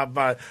Billy Bob.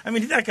 I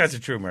mean, that guy's a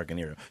true American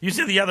hero. You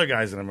said the other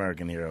guy's an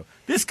American hero.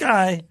 This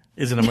guy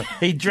is an American.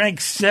 He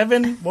drank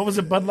 7. What was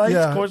it? Bud Lights,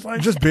 Coors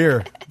Lights, just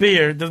beer.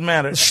 Beer doesn't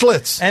matter.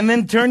 Schlitz, and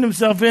then turned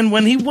himself in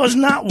when he was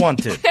not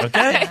wanted.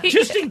 Okay,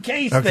 just in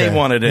case they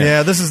wanted him.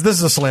 Yeah, this is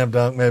a slam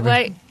dunk, maybe.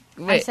 Wait.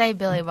 I say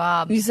Billy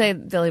Bob. You say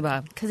Billy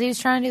Bob because he was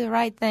trying to do the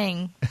right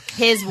thing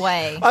his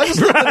way. I just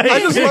love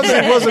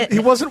that he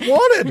wasn't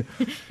wanted.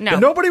 No.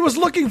 Nobody was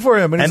looking for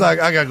him, and he's like,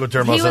 I gotta go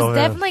turn He myself in. was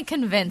definitely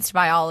convinced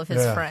by all of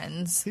his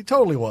friends. He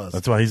totally was.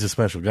 That's why he's a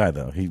special guy,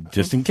 though. He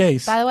just in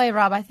case. By the way,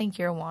 Rob, I think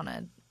you're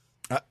wanted.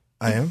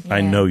 I am. I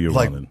know you're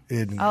like wanted.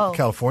 In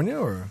California,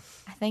 or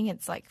I think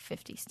it's like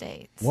 50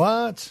 states.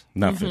 What?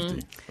 Not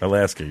 50.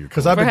 Alaska. You're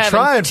Because I've been having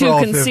trying for 2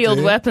 all concealed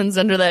 50. weapons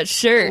under that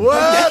shirt.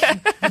 What?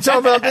 You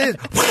talking about this?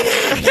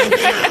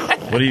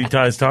 What are you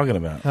guys talking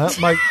about? Huh?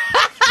 Mike,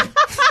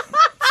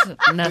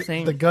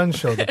 Nothing. the gun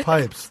show, the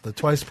pipes, the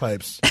twice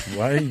pipes.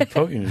 Why are you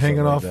poking yourself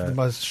Hanging like off that?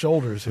 my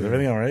shoulders here. Is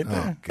everything all right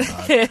Oh,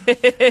 there?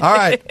 God. All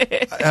right.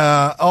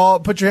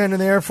 I'll put your hand in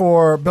the air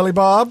for Billy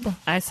Bob.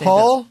 I say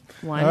Hall.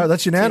 One, All right,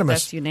 that's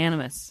unanimous. That's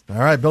unanimous. All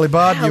right, Billy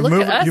Bob, Wow, you look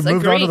at us, moved on to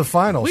agreeing. the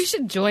finals. We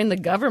should join the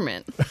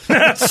government.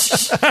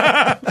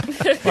 I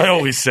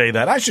always say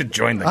that. I should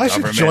join the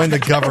government. I should join the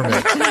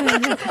government. Is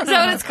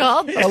that what it's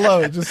called? I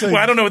love it. Just say, Well,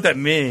 I don't know what that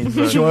means.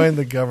 But join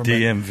the government.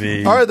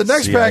 DMV. All right, the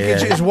next CIA.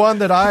 package is one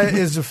that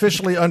is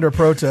officially under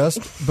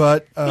protest,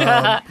 but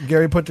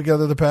Gary put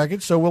together the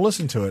package, so we'll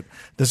listen to it.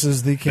 This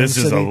is the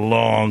Kansas City, a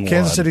long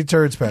Kansas one. City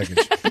Turds package.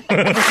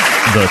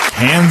 The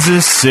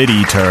Kansas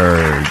City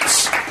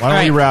Turds. Why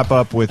don't we wrap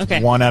up with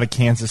Okay. one out of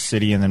Kansas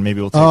City, and then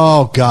maybe we'll take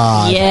Oh,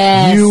 God.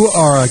 Yes. You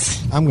are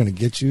I'm going to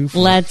get you.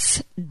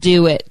 Let's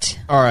do it.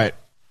 All right.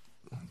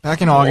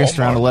 Back in August,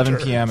 around 11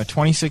 p.m., a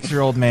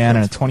 26-year-old man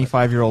and a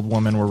 25-year-old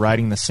woman were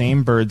riding the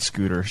same bird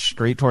scooter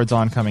straight towards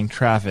oncoming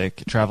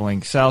traffic,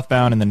 traveling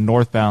southbound in the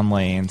northbound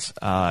lanes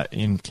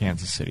in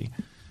Kansas City.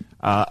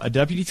 A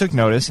deputy took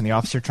notice, and the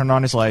officer turned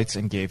on his lights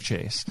and gave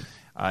chase.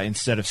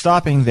 Instead of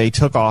stopping, they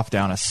took off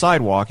down a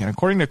sidewalk, and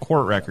according to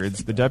court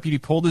records, the deputy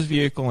pulled his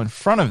vehicle in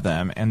front of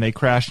them, and they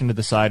crashed into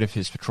the side of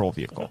his patrol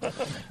vehicle.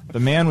 The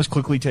man was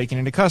quickly taken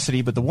into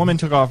custody, but the woman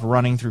took off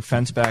running through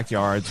fenced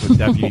backyards with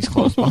deputies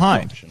close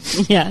behind.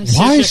 Yeah.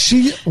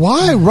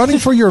 Why running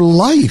for your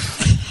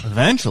life?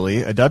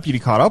 Eventually, a deputy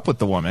caught up with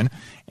the woman,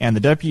 and the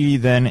deputy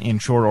then, in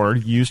short order,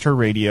 used her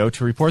radio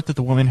to report that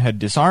the woman had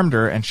disarmed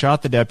her and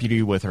shot the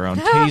deputy with her own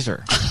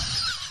taser.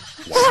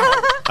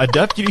 A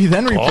deputy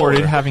then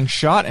reported having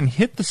shot and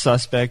hit the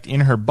suspect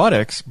in her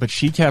buttocks, but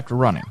she kept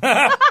running.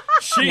 Wow.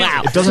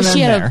 It doesn't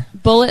she end had there. a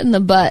bullet in the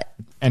butt.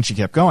 And she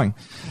kept going.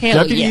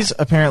 Hell Deputies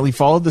apparently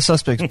followed the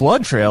suspect's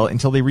blood trail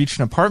until they reached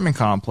an apartment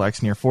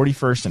complex near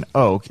 41st and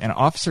Oak, and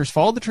officers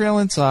followed the trail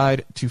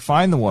inside to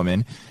find the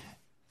woman.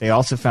 They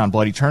also found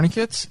bloody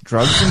tourniquets,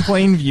 drugs in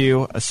plain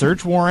view, a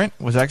search warrant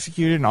was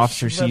executed, and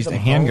officers seized a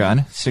handgun,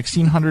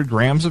 1,600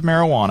 grams of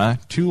marijuana,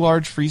 2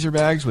 large freezer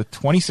bags with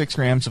 26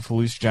 grams of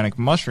hallucinogenic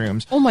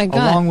mushrooms, Oh my God.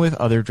 along with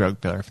other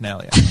drug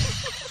paraphernalia.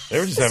 They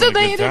were just So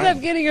they ended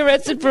up getting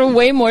arrested for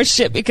way more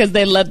shit because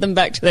they led them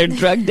back to their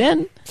drug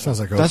den.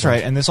 Sounds like That's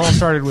right, and this all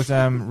started with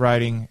them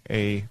riding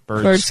a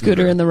bird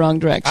scooter in the wrong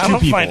direction. I don't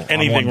people find on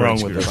anything one wrong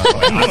bird with scooter,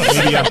 this. by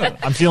the way. Maybe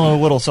I'm feeling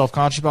a little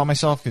self-conscious about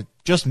myself. 'Cause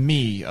just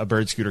me, a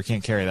bird scooter,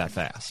 can't carry that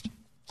fast.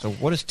 So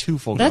what is 2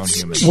 full-grown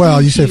humans?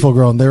 Well, you say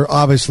full-grown. They're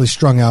obviously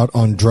strung out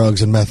on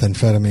drugs and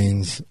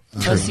methamphetamines.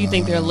 Oh, so you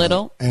think they're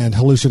little? And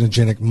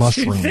hallucinogenic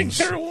mushrooms and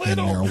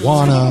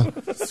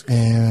marijuana.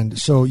 And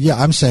so,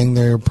 yeah, I'm saying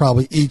they're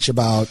probably each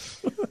about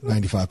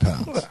 95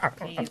 pounds.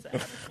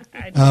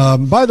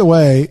 By the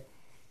way,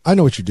 I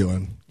know what you're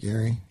doing,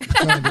 Gary.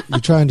 You're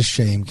trying to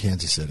shame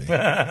Kansas City.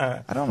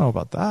 I don't know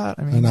about that.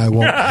 I mean, and I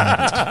won't have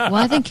it. Well,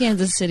 I think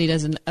Kansas City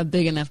does a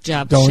big enough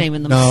job Don't-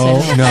 shaming no,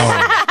 themselves.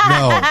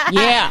 no.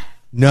 Yeah.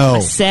 No. I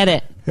said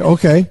it.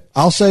 Okay,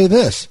 I'll say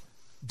this.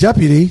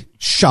 Deputy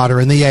shot her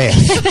in the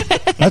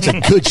ass. That's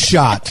a good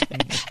shot.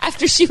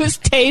 After she was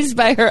tased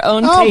by her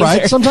own All taser.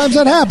 right, sometimes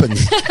that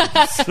happens.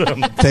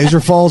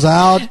 Taser falls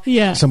out.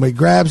 Yeah. Somebody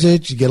grabs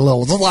it. You get a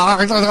little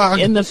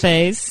In the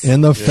face.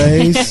 in the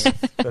face.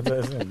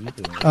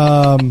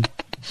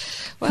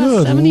 Well,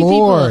 Good so many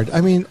Lord! people.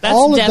 I mean, That's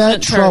all of that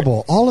definite turd.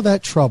 trouble. All of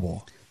that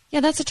trouble. Yeah,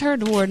 that's a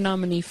Turd Award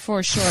nominee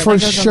for sure. For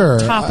that goes sure. On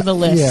the top of the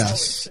list.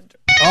 Yes.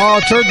 Oh,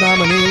 turd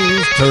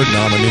nominees, turd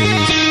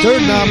nominees,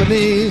 turd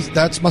nominees.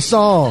 That's my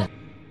song.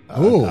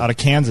 Ooh. out of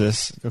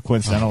Kansas,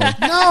 coincidentally.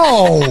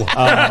 No!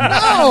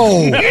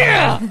 No!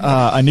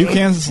 A new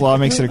Kansas law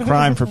makes it a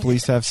crime for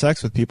police to have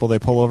sex with people they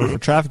pull over for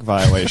traffic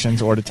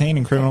violations or detain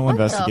in criminal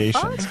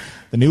investigations.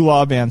 The new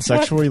law bans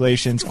sexual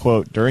relations,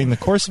 quote, during the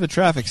course of a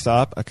traffic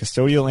stop, a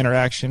custodial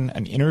interaction,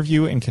 an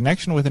interview in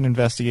connection with an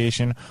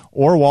investigation,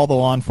 or while the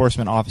law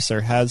enforcement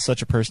officer has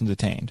such a person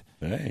detained.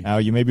 Hey. Now,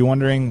 you may be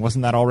wondering,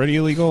 wasn't that already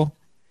illegal?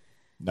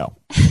 No.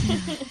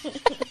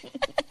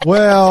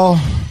 Well,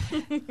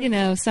 You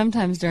know,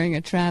 sometimes during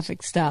a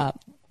traffic stop,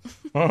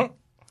 I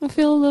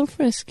feel a little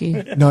frisky.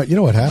 no, you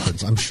know what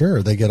happens? I'm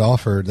sure they get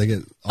offered. They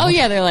get. Oh,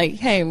 yeah, they're like,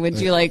 hey, would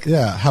you like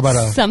How about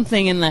a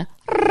something in the...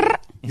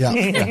 yeah?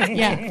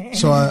 Yeah.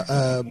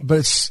 So, but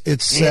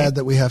it's sad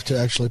that we have to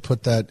actually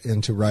put that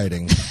into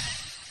writing.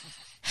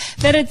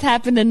 That it's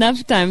happened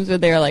enough times where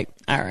they're like,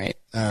 all right.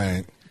 All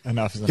right,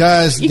 Enough is enough.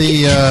 guys.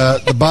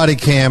 The body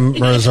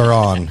cameras are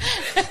on.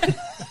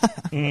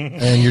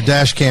 And your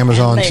dash cam is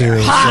on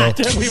too.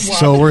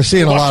 So we're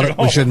seeing a lot of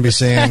we shouldn't be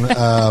seeing.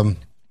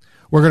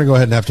 We're going to go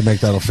ahead and have to make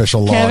that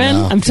official law Kevin,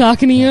 now. I'm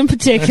talking to you in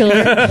particular.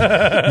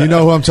 You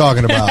know who I'm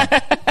talking about.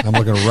 I'm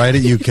looking right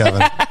at you,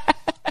 Kevin.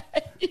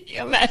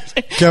 You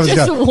imagine Kevin's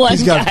just one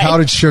he's got guy.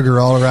 powdered sugar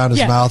all around his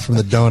Yeah. mouth from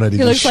the donut. He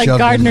just looks like shoved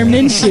in Gardner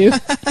there.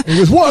 Minshew. He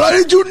goes, "What? I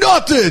didn't do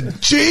nothing,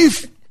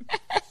 Chief."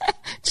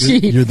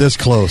 Chief. You're this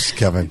close,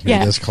 Kevin. You're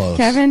Yeah. this close.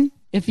 Kevin,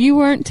 if you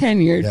weren't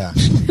tenured, Yeah.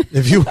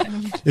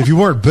 If you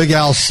weren't Big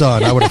Al's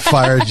son, I would have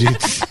fired you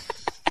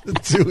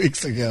 2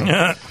 weeks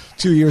ago.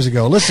 2 years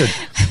ago. Listen,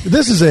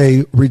 this is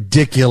a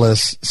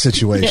ridiculous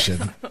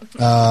situation.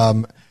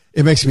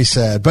 It makes me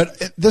sad,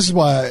 but this is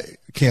why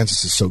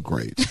Kansas is so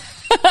great.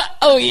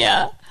 oh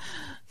yeah.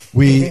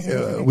 We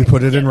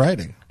put it in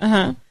writing.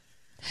 Well,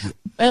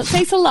 it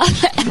takes a lot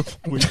of effort.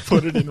 We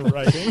put it in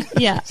writing.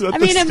 Yeah. Is that I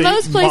the mean, in state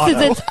most places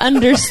motto? it's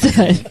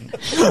understood.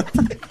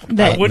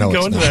 that, I wouldn't No,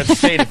 go it's into not. that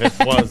state if it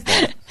was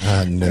that.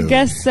 No. I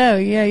guess so.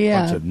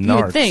 Yeah. Bunch of You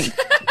would narcs. think.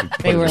 Put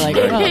They it were in like,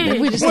 writing. well, maybe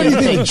we just What do need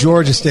you to think, think.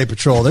 Georgia State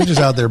Patrol? They're just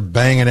out there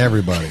banging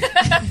everybody.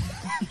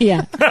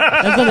 Yeah.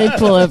 That's how they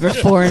pull over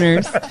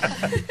foreigners.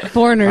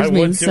 Foreigners I would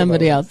means too,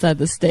 somebody though. outside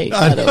the state,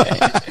 by the way.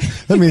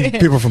 I mean,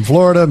 people from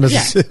Florida,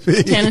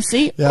 Mississippi,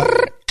 Tennessee, Yeah,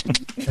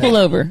 pull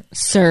over,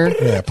 sir.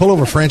 yeah. Pull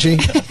over, Frenchie.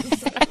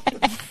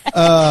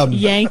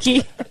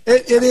 Yankee.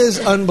 It is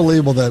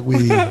unbelievable that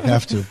we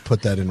have to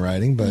put that in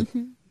writing, but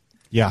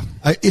Yeah.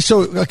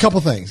 so a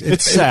couple things.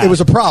 It's sad. It was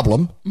a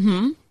problem.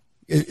 Mm-hmm.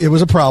 It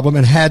was a problem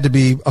and had to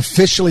be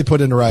officially put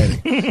into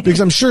writing because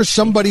I'm sure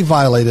somebody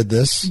violated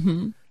this,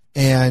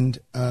 and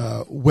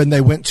when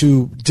they went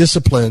to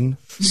discipline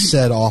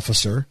said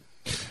officer,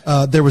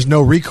 there was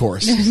no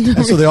recourse,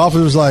 and so the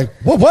officer was like,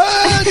 "What?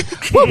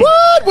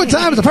 What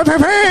time is it?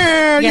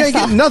 You ain't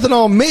getting nothing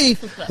on me."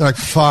 They're like,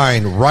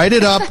 "Fine, write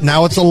it up.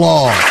 Now it's a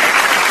law."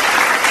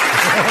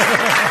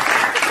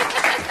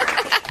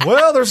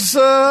 Well, there's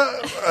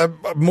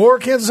more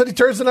Kansas City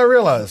turds than I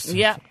realized.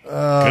 Yeah.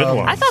 Good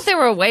one. I thought there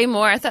were way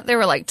more. I thought there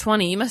were like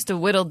 20. You must have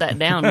whittled that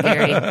down,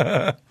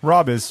 Gary.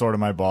 Rob is sort of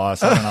my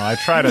boss. I don't know. I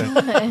try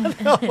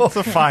to. It's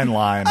a fine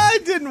line. I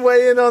didn't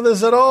weigh in on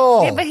this at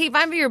all. Yeah, but he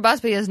might be your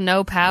boss, but he has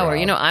no power.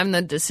 You know, I'm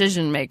the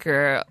decision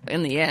maker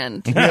in the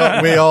end.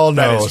 We all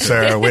know,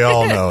 Sarah. We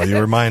all know. You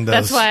remind us.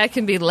 That's why I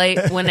can be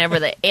late whenever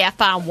the F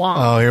I want.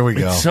 Oh, here we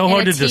go. It's so And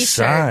hard a to t-shirt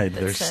decide.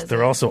 that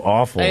They're all so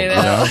awful. I know. You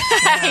know?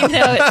 I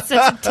know. It's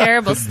such a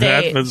terrible That's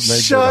state. what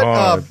makes Shut it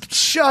hard. up.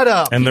 Shut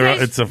up. And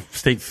guys- it's a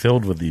state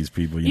filled with these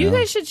people. You know?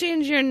 guys should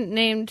change your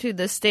name to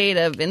the state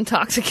of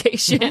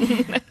intoxication.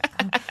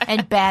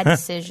 And bad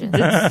decisions.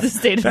 The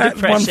state of That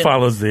depression. one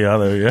follows the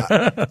other.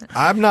 Yeah.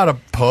 I'm not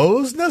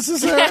opposed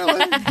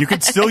necessarily. You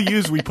could still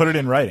use "we put it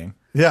in writing."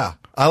 Yeah.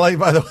 I like,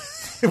 by the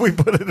way, we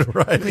put it in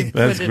writing.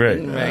 That's Put it great.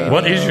 in writing.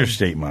 What is your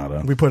state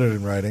motto? We put it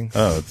in writing.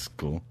 Oh, it's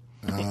cool.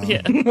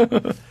 Yeah.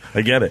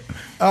 I get it.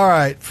 All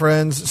right,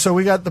 friends. So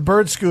we got the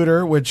bird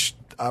scooter, which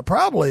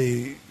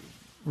probably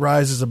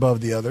rises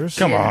above the others.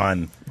 Come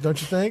on. Don't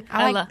you think?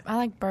 I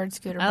like Bird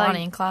Scooter, I like-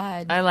 Bonnie and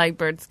Clyde. I like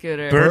Bird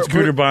Scooter. Bird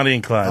Scooter, Bonnie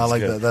and Clyde. I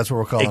like that. That's what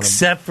we're calling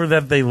Except for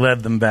that they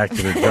led them back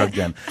to their drug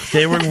den.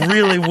 They were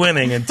really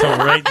winning until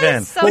right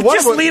then. So Well, what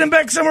just about- lead them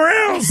back somewhere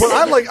else. them. But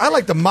I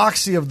like the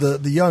moxie of the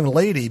young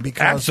lady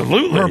because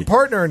Absolutely. her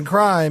partner in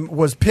crime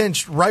was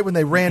pinched right when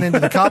they ran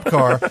into the cop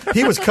car.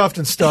 He was cuffed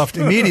and stuffed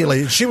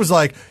immediately. She was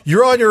like,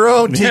 "You're on your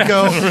own,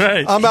 Tico.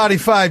 right. I'm out of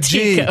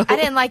 5G." Tico. I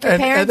didn't like your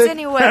And parents then-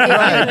 anyway.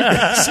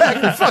 Right.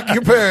 Exactly. Fuck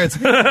your parents.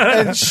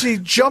 And she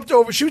jumped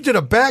over. She did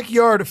a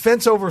backyard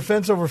fence over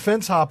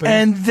fence hopping.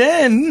 And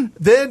then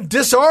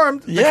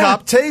Disarmed the Yeah.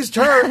 cop, tased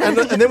her, and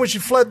then when she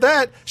fled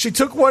that, she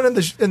took one in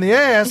the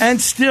ass and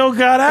still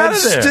got out and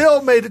of there.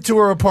 still made it to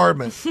her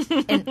apartment.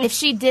 And if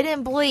she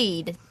didn't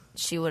bleed,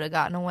 she would have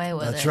gotten away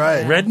with it. That's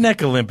right.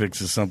 Redneck Olympics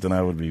is something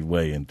I would be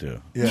way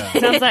into. Yeah.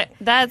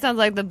 Sounds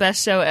like the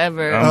best show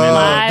ever.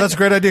 That's a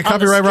great idea. on the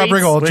Copyright Rob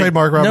streets- Riggle. Wait,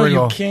 Trademark Rob no,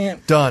 Riggle. you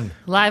can't. Done.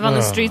 Live on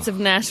the streets of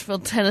Nashville,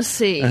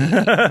 Tennessee.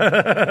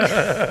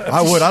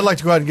 I would. I'd like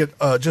to go out and get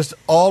just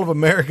all of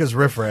America's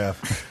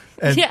riffraff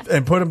and Yeah.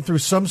 and put them through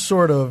some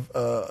sort of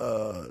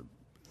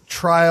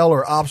trial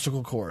or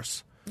obstacle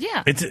course.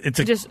 Yeah. It's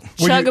a Just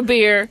chug a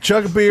beer.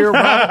 Chug a beer,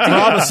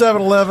 rob a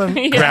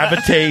 7-Eleven, grab a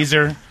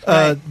taser.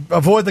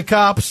 avoid the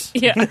cops.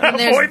 Yeah.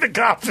 Avoid the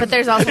cops. But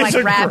there's also like It's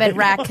a rabid great-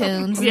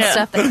 raccoons and Yeah.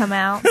 stuff that come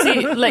out.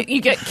 See, like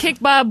you get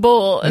kicked by a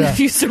bull, and if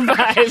you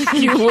survive,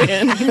 you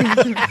win.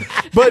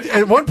 But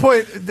at one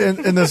point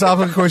in this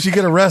obstacle course, you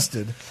get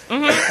arrested.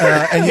 And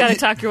You gotta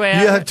talk your way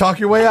out You of have to talk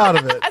your way out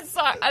of it. I'm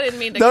sorry, I didn't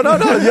mean to. No.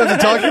 You have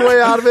to talk your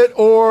way out of it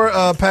or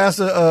pass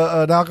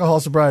an alcohol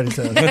sobriety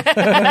test.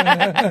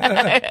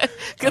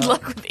 Good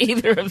luck with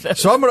either of those.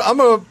 So I'm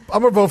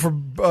gonna vote for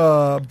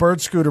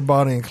Bird Scooter,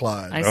 Bonnie and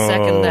Clyde. I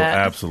second that.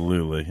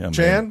 Absolutely. I mean,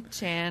 Chan?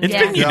 Chan. It's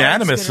Yeah. been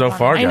unanimous so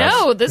far, guys. I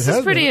know. This It is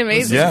has pretty been.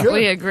 amazing. Yeah.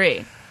 We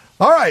agree.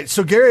 All right,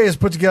 so Gary has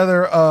put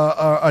together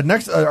our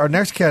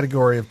next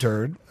category of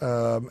turd,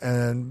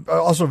 and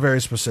also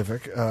very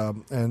specific. I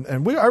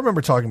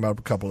remember talking about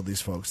a couple of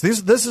these folks.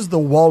 This is the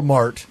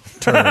Walmart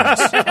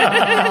turds.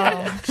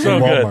 So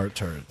the good. Walmart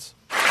turds.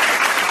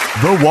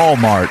 The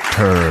Walmart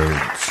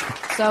turds.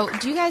 So,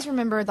 do you guys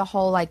remember the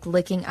whole like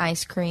licking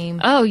ice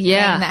cream? Oh,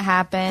 yeah. thing that The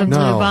happened. blue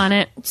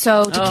bonnet.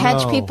 So, to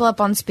catch people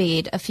up on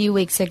speed, a few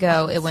weeks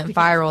ago, it went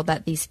viral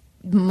that these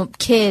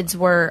kids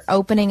were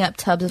opening up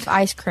tubs of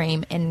ice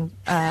cream in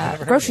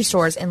grocery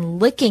stores and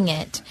licking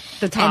it.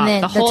 The top. and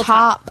then the whole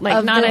top, like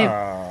of not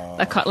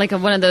the, like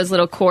one of those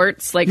little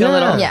quarts, like Yeah. a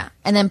little. yeah,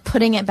 and then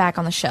putting it back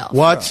on the shelf.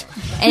 What?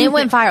 And it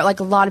went viral. Like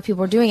a lot of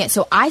people were doing it.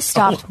 So I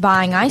stopped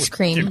buying ice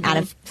cream out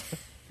of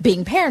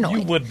being paranoid.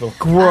 You would believe.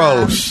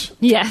 Gross.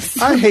 Yes.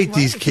 I hate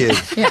these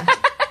kids. Yeah.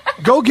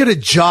 Go get a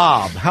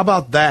job. How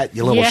about that,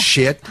 you little Yeah.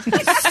 shit?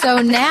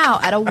 So now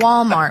at a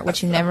Walmart,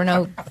 which you never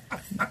know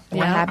what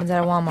Yeah. happens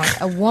at a Walmart,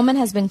 a woman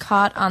has been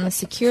caught on the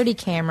security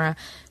camera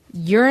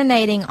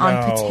urinating on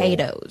No.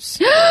 potatoes,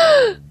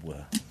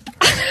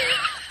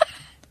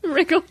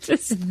 Riggle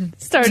just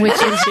started which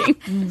itching.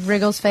 is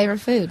Riggle's favorite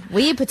food.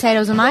 We eat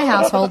potatoes in my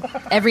household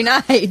every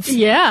night.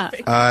 Yeah.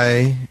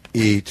 I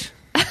eat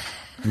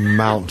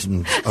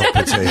mountains of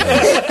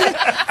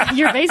potatoes.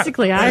 You're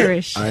basically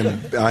Irish. I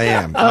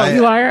am. Oh,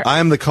 you are? I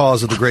am the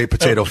cause of the great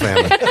potato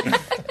famine.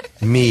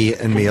 Me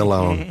and me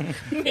alone.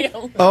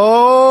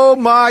 Oh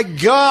my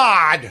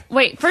God!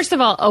 Wait, first of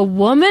all, a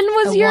woman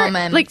was A your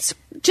woman. like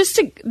just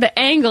the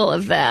angle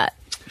of that.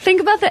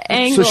 Think about the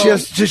angle. So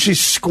did she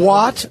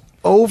squat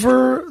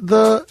over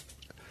the?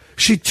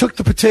 She took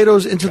the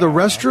potatoes into the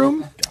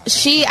restroom.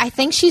 I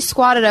think she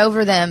squatted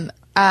over them,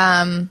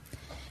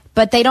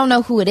 but they don't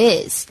know who it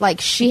is.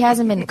 Like, she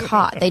hasn't been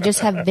caught. They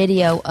just have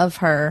video of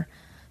her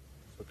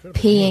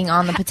peeing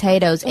on the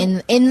potatoes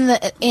and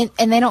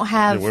they don't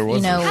have, Yeah, where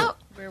was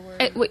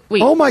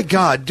Wait. Oh my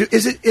God!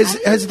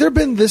 Has there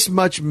been this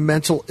much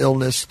mental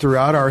illness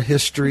throughout our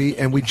history,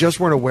 and we just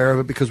weren't aware of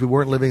it because we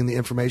weren't living in the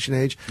information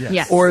age?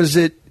 Yes. Or is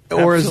it?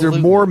 Or is there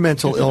more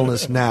mental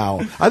illness now?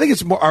 I think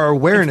it's more. Our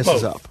awareness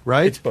is up,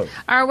 right? It's both.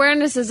 Our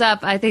awareness is up.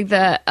 I think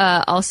that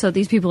also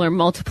these people are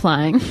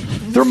multiplying.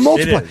 They're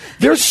multiplying.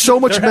 There's so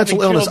much They're mental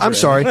having illness. I'm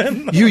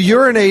children. sorry. You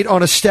urinate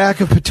on a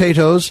stack of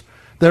potatoes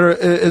that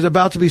is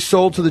about to be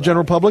sold to the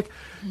general public.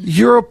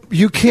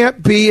 You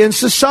can't be in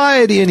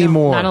society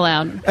anymore. Not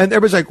allowed. And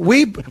everybody's like,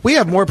 we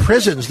have more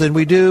prisons than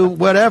we do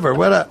whatever.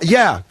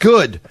 Yeah,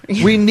 good.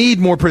 We need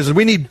more prisons.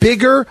 We need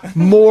bigger,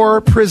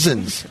 more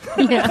prisons.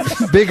 Yeah.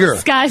 Bigger.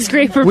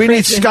 Skyscraper We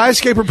need prison.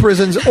 skyscraper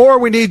prisons, or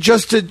we need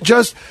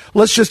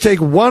let's just take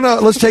one.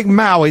 Let's take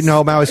Maui.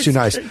 No, Maui's too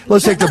nice.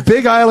 Let's take the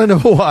big island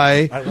of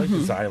Hawaii. I like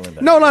this island.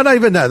 No, not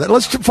even that.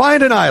 Let's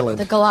find an island.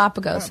 The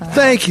Galapagos Island.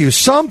 Thank you.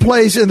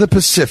 Someplace in the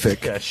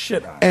Pacific. Yeah,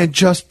 shit. And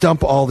just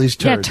dump all these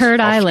turds. Yeah, Turd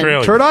Island.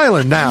 Australia. Turd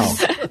Island now.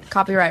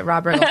 Copyright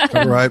Rob Riggle.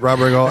 All right, Rob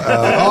Riggle.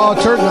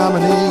 Turd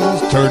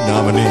nominees. Turd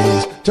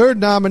nominees. Turd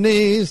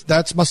nominees.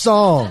 That's my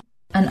song.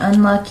 An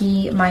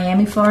unlucky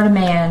Miami, Florida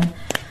man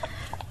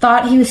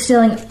thought he was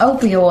stealing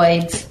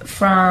opioids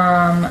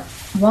from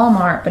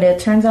Walmart, but it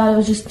turns out it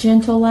was just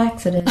gentle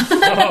laxatives. Oh,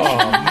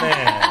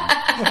 man.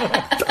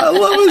 I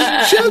love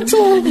his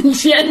gentle.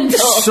 Gentle.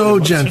 So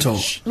gentle.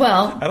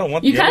 Well, I don't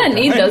want you the kind other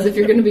of need kind. those if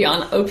you're going to be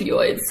on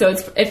opioids. So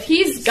if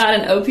he's got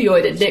an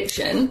opioid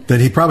addiction, That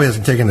he probably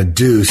hasn't taken a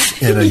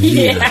deuce in a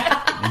year.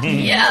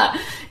 yeah,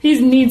 he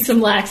needs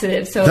some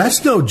laxatives. So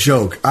That's no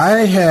joke. I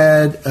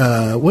had,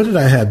 what did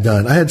I have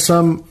done? I had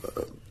some,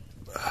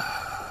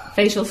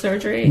 facial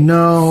surgery.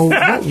 no,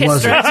 what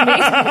was it?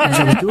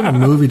 I was doing a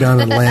movie down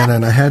in Atlanta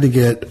and I had to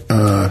get,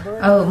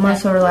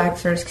 Muscle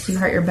relaxers because you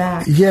hurt your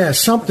back. yeah,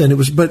 something. It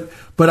was, but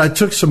I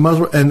took some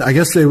muscle and I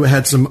guess they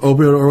had some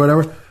opioid or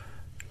whatever.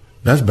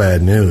 That's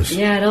bad news.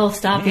 Yeah, it'll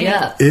stop you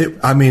up.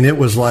 It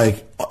was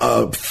like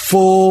a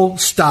full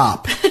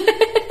stop.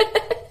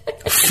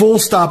 Full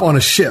stop on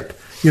a ship.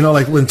 You know,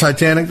 like when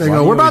Titanic, they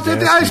go, we're about to hit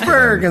the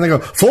iceberg. And they go,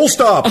 full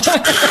stop.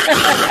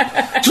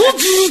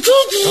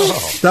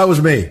 That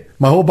was me.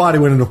 My whole body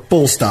went into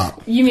full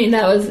stop. You mean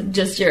that was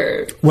just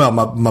your... Well,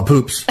 my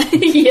poops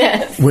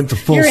yes. went to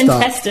full your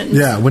stop. intestines.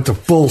 Yeah, went to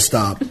full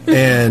stop.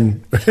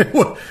 And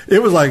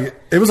it was like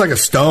a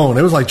stone.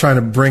 It was like trying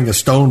to bring a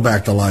stone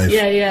back to life.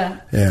 Yeah.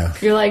 Yeah.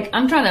 You're like,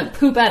 I'm trying to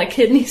poop out a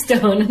kidney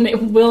stone and it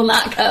will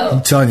not go.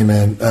 I'm telling you,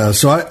 man.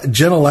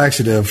 Gentle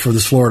laxative for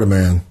this Florida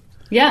man.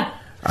 Yeah.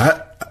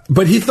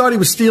 But he thought he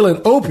was stealing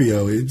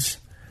opioids.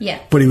 Yeah.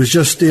 But he was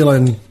just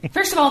stealing.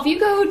 First of all, if you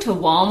go to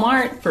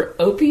Walmart for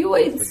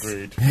opioids,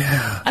 Agreed.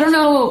 Yeah. I don't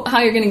know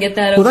how you're going to get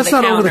that Well, over that's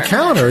the not counter. over the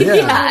counter. Yeah.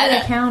 Yeah.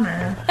 The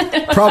counter.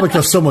 Probably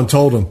because someone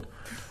told him.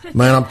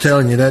 Man, I'm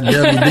telling you, that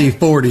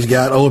WD-40's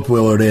got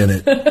opioid in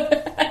it.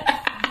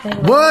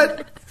 What?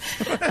 Or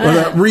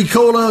that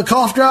Ricola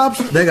cough drops?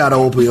 They got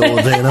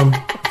opioids in them.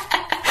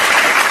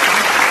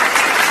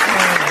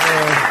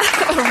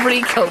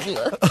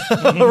 Ricola.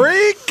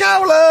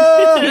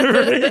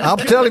 Ricola! I'm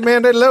telling you,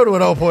 man, they loaded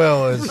with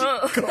opioids.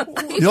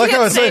 You like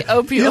how I say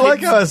opioids. You like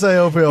how I say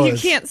opioids? You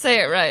can't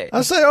say it right.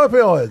 I say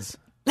opioids.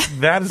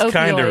 That is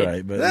kind of Opioid.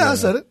 right. But, Yeah, I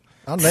said it.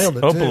 I nailed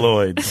it, too.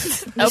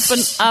 Opaloids.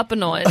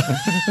 Opinoid.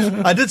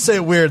 I did say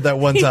it weird that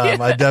one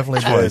time. I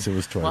definitely Twice. did. It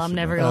was twice. Well, I'm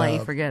never going to let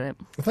you forget it.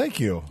 Thank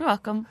you. You're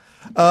welcome.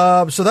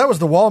 So that was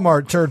the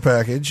Walmart turd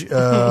package.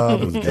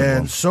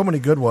 And so many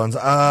good ones.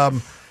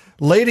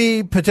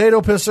 Lady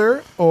Potato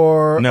Pisser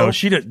or... No,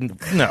 she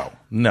didn't. No.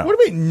 What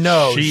do you mean,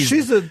 no?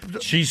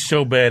 She's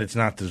so bad it's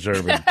not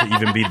deserving to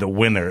even be the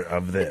winner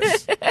of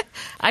this.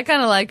 I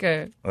kind of like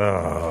her.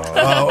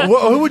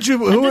 Who would you...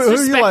 Who are you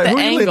disrespect like? the Who are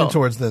you leaning angle.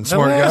 towards then, The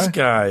smart last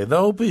guy? guy, the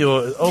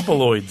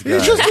opaloids guy.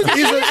 He's just... Did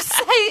you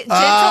say gentle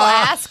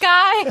ass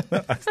guy?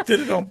 I did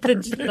it on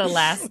purpose. The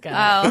last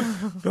guy.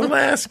 Oh. The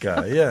last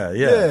guy, yeah.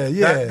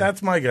 Yeah.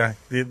 That's my guy,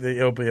 the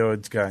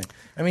opioids guy.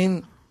 I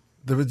mean,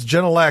 It's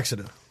gentle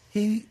laxative.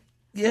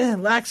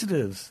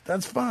 laxatives.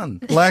 That's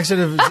fun.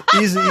 Laxative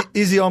is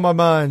easy on my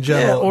mind,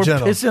 gentle. or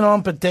gentle. pissing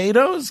on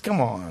potatoes?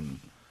 Come on.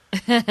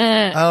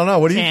 I don't know.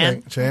 What do you Chan.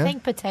 think, Chan? I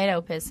think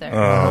potato pisser.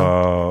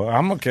 Oh,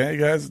 I'm okay,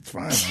 guys. It's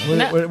fine.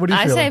 What do you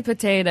I feel? say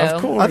potato.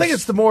 Of course. I think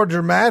it's the more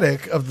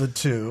dramatic of the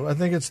two. I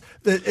think it's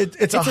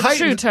a a heightened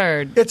true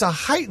turd. It's a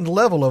heightened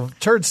level of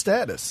turd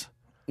status.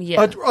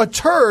 Yeah. A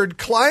turd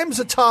climbs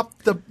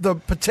atop the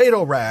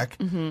potato rack,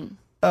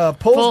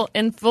 pulls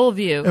in full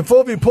view. in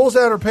full view, pulls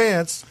down her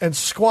pants and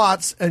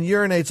squats and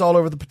urinates all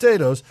over the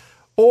potatoes.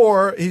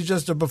 Or he's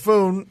just a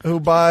buffoon who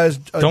buys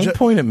Don't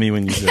point at me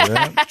when you do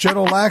that.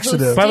 gentle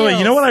laxative. By the way,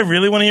 you know what I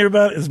really want to hear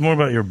about is more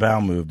about your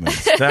bowel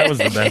movements. That was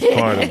the best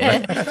part of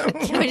that.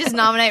 Can we just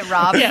nominate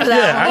Rob for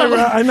that one?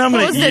 I What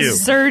nominate was you.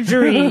 this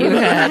surgery you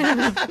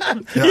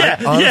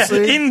had?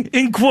 Honestly,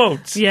 in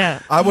quotes. Yeah.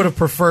 I would have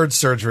preferred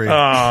surgery.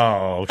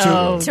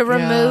 To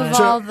remove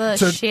all the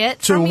shit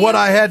to from what you?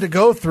 I had to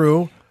go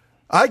through.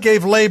 I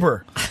gave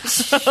labor.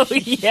 Oh,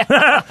 yeah.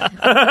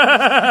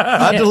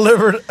 I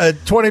delivered a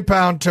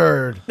 20-pound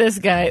turd. This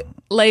guy.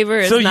 labor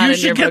is So not you in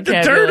should your get the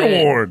vocabulary.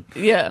 Turd Award.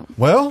 Yeah.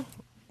 Well,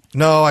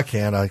 no, I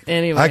can't.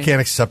 Anyway. I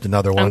can't accept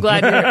another one. I'm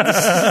glad your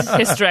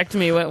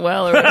hysterectomy went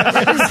well. Or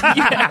whatever.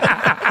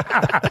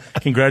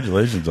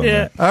 Congratulations on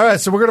that. All right,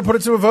 so we're going to put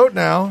it to a vote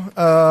now.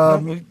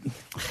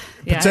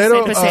 Yeah,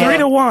 Potato, I say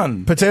potato.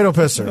 3-1. Potato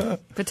pisser.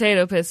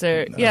 Potato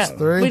pisser. Yeah,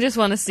 3. we just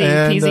want to see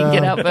And, Pizzi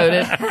get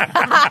outvoted.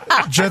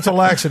 Gentle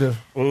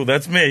laxative. Oh,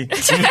 that's me.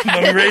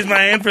 Let me raise my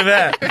hand for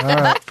that. All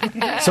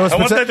right. So it's I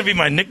want that to be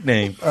my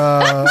nickname.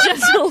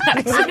 Gentle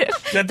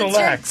laxative. Gentle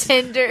Lax.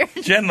 Tinder.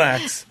 Gen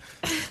Lax.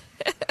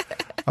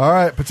 All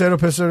right, potato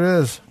pisser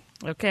it is.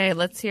 Okay,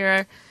 let's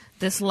hear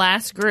this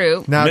last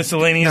group. Now,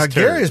 Miscellaneous Now,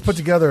 Gary turds. has put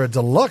together a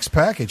deluxe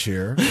package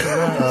here,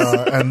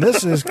 and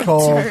this is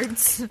called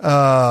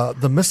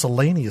the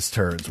miscellaneous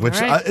turds, which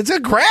All right. it's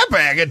a grab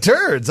bag of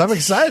turds. I'm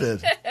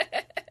excited.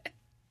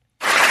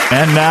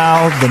 And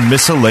now the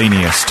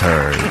miscellaneous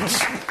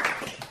turds.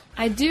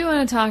 I do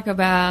want to talk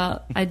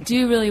about, I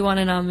do really want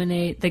to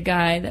nominate the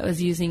guy that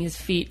was using his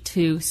feet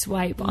to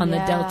swipe on the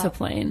Delta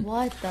plane.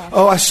 What the?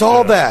 Oh, I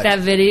saw that. That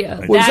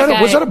video. Was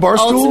that a bar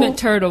stool? Ultimate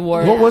Turd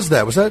Award. What was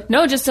that? Was that?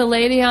 No, just a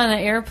lady on an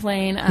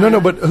airplane.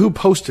 No, but who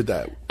posted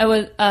that? I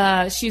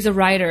was. She's a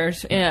writer,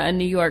 a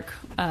New York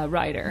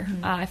writer.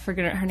 I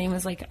forget her name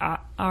was like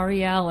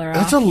Ariel or.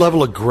 That's a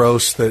level of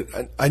gross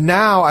that I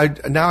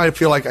now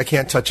feel like I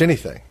can't touch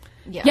anything.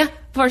 Yeah.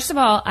 First of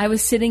all, I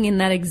was sitting in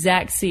that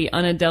exact seat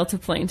on a Delta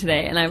plane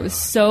today, and I was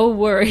so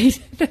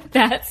worried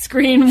that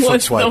screen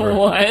was the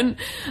one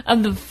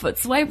of the foot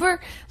swiper.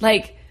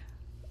 Like,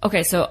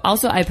 okay, so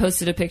also I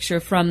posted a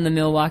picture from the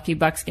Milwaukee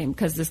Bucks game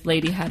because this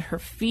lady had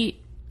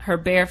her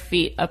bare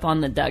feet up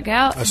on the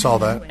dugout. I saw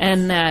that.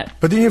 And that.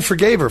 But then you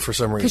forgave her for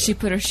some reason. Because she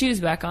put her shoes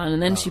back on,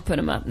 and then she put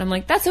them up. And I'm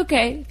like, that's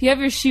okay. If you have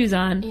your shoes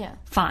on,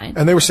 fine.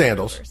 And they were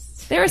sandals.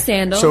 They were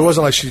sandals. So it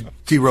wasn't like she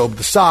derobed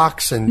the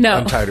socks and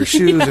untied her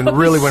shoes and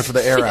really went for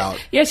the air out.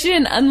 Yeah, she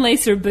didn't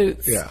unlace her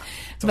boots. Yeah.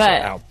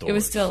 But it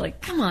was still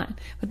like, come on.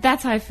 But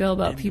that's how I feel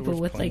about people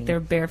with like their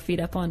bare feet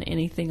up on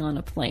anything on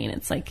a plane.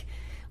 It's like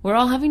we're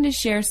all having to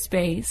share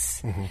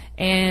space,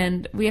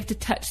 and we have to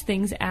touch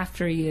things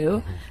after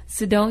you.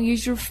 So don't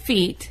use your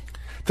feet.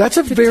 That's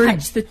a to very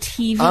touch the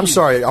TV. I'm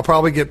sorry, I'll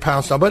probably get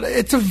pounced on, but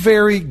it's a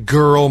very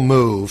girl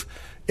move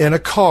in a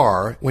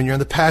car when you're in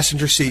the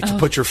passenger seat to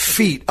put your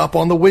feet up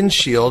on the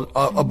windshield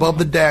above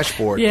the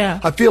dashboard. Yeah.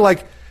 I feel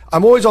like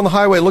I'm always on the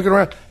highway looking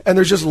around, and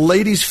there's just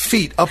ladies'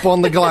 feet up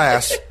on the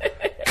glass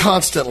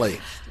constantly.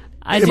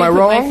 Am I put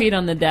wrong? my feet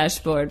on the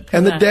dashboard.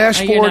 And the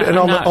dashboard and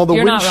on the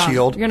you're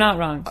windshield. You're not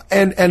wrong.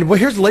 And well,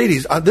 here's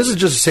ladies. This is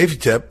just a safety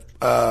tip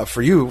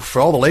for you,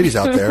 for all the ladies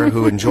out there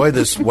who enjoy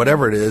this,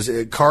 whatever it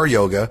is, car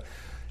yoga.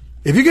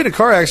 If you get in a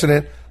car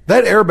accident,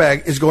 that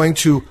airbag is going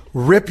to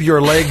rip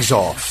your legs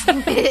off.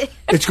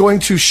 It's going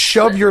to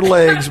shove your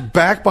legs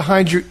back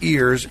behind your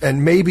ears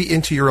and maybe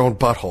into your own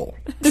butthole.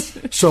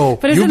 So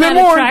But isn't you've been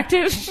that warned.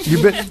 attractive?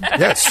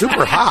 Yeah, it's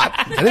super hot.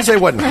 I didn't say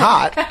it wasn't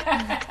hot,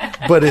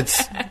 but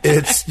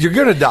it's you're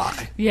gonna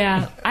die.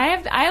 Yeah,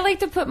 I like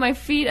to put my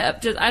feet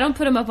up. I don't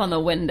put them up on the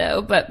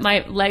window, but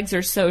my legs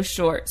are so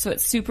short, so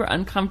it's super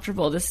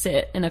uncomfortable to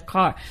sit in a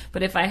car.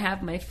 But if I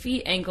have my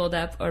feet angled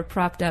up or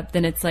propped up,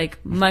 then it's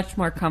like much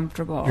more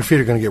comfortable. Your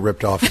feet are gonna get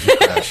ripped off if you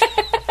crash.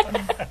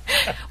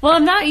 Well,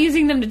 I'm not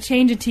using them to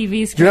change a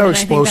TV screen. Do you know how and I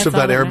think explosive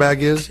that's that all airbag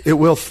is?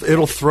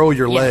 It'll throw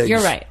your legs.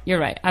 You're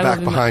right.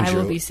 Back behind you. I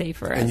will be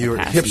safer, and as your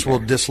a hips will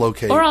passenger.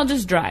 dislocate. Or I'll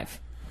just drive.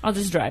 I'll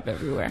just drive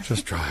everywhere.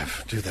 Just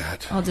drive. Do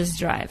that. I'll just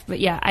drive. But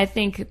yeah, I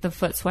think the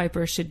foot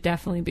swiper should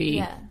definitely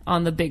be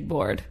on the big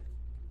board.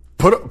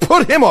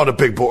 Put him on a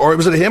big board. Or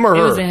was it him or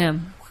her? It was a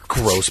him.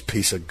 Gross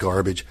piece of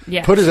garbage.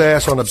 Yeah. Put his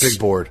ass on a big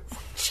board.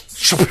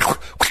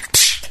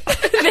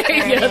 There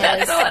you go.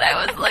 That's what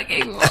I was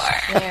looking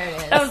for. There it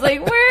is. I was like,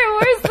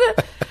 where's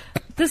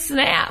the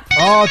snap?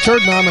 Oh,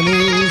 turd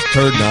nominees,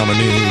 turd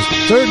nominees,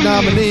 turd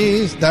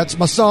nominees. That's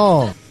my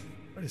song.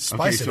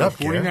 Spice it up,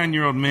 a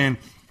 49-year-old man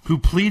who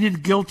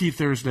pleaded guilty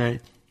Thursday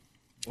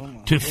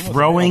to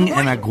throwing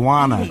an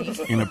iguana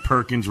in a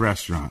Perkins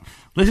restaurant.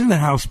 Listen to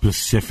how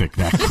specific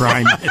that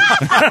crime is.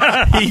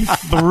 He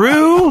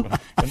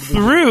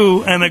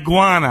threw an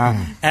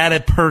iguana at a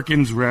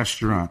Perkins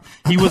restaurant.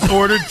 He was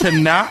ordered to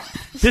not.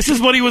 This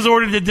is what he was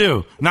ordered to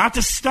do. Not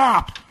to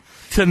stop.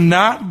 To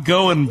not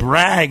go and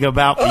brag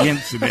about the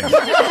incident.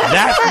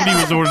 That's what he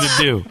was ordered to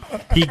do.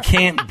 He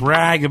can't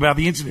brag about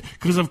the incident.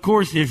 Because, of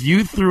course, if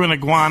you threw an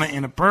iguana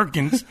in a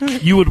Perkins,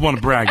 you would want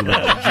to brag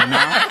about it. Would you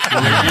not?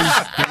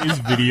 There is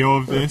video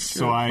of this,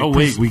 so I... Oh,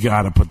 wait, we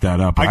got to put that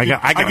up. I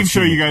can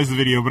show you guys. guys the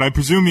video, but I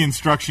presume the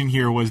instruction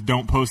here was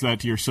don't post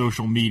that to your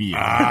social media.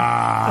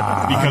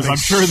 Because I'm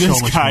sure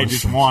this guy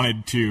just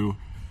wanted to...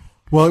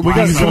 Well, we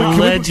got He's a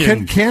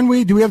legend. Can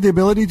we? Do we have the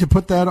ability to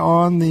put that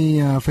on the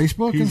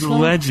Facebook? He's and a stuff?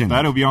 legend.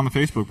 That'll be on the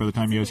Facebook by the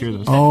time you guys hear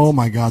this. Oh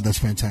my God, that's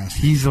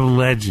fantastic. He's a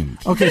legend.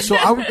 Okay, so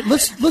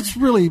let's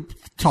really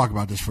talk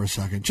about this for a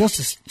second,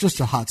 just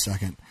a hot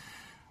second.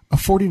 A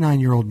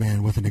 49-year-old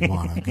man with an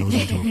iguana goes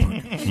into a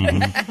Perkins.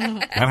 Mm-hmm.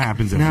 That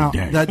happens every Now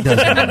day. that doesn't.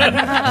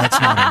 That's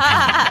not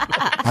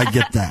uncommon. I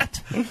get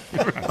that.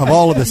 of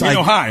all of this. In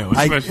Ohio,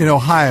 in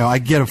Ohio, I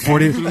get a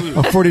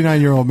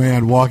 49-year-old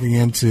man walking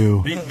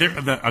into.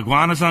 The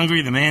iguana's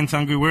hungry. The man's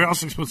hungry. Where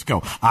else are we supposed to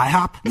go?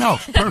 IHOP? No,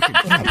 Perkins.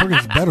 Yeah,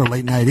 Perkins is better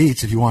late night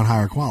eats if you want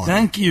higher quality.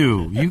 Thank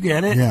you. You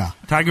get it. Yeah.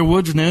 Tiger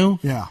Woods knew.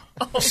 Yeah.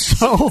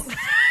 So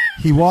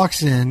he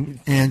walks in,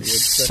 and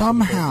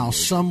somehow,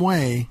 some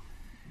way,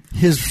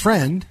 his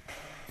friend,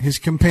 his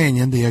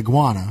companion, the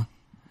iguana.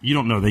 You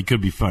don't know. They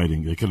could be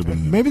fighting. They could have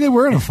been. Maybe they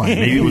were in a fight.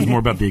 Maybe it was more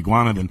about the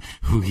iguana than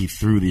who he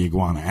threw the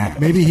iguana at.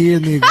 Maybe he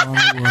and the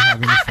iguana were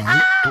having a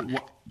fight.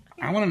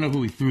 I want to know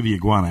who he threw the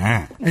iguana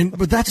at.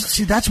 But that's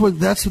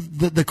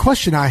the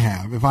question I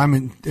have. If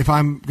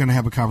I'm going to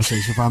have a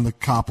conversation, if I'm the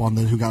cop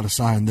who got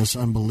assigned this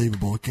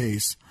unbelievable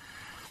case,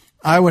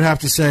 I would have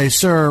to say,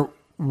 sir,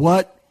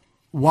 why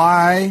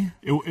Why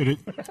did you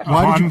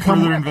come?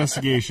 Further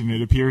investigation,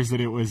 it appears that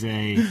it was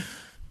a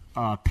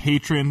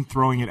patron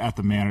throwing it at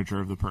the manager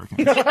of the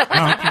Perkins. Okay,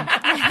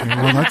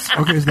 well,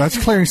 that's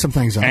clearing some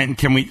things up. And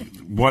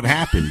what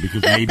happened?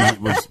 Because maybe it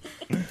was,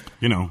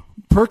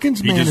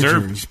 Perkins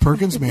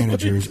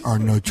managers are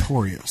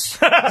notorious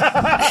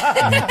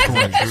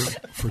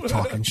for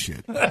talking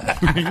shit.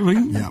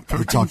 Really? Yeah,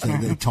 they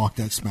talk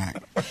that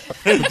smack. But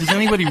does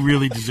anybody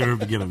really deserve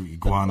to get an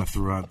iguana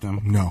thrown at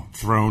them? No.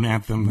 Thrown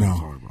at them? That's No.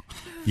 horrible.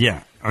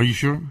 Yeah. Are you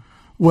sure?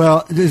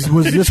 Well,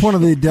 was this one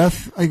of the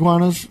death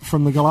iguanas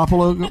from the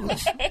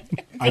Galapagos?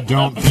 I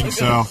don't think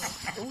so.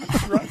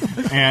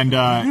 And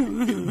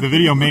the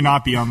video may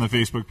not be on the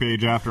Facebook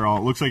page after all.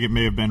 It looks like it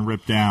may have been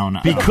ripped down.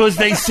 Because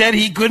they said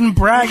he couldn't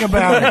brag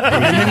about it.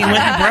 And then he went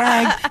and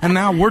bragged, and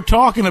now we're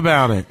talking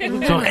about it.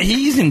 So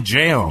he's in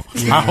jail.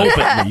 Yeah. I hope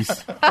at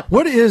least.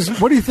 What do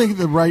you think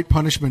the right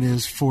punishment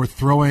is for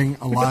throwing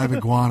a live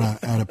iguana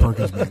at a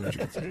Perkins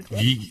manager?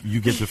 You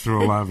get to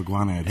throw a live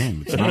iguana at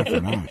him. It's not for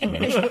nice,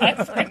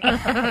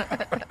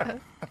 right?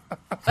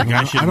 I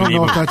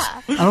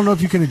don't know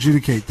if you can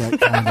adjudicate that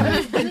kind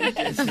of.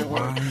 This is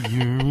why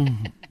you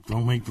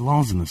don't make the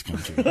laws in this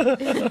country.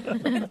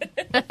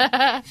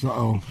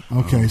 So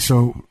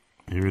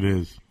here it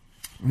is.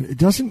 It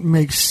doesn't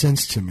make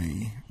sense to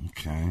me.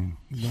 Okay,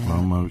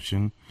 slow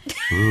motion.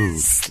 Ooh.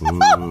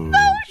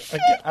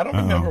 I don't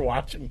remember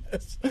watching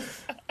this.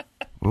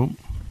 Oh.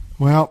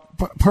 Well,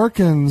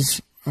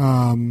 Perkins.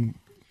 Can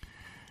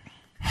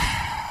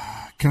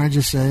I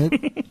just say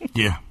it?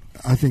 Yeah.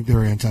 I think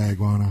they're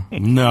anti-iguana.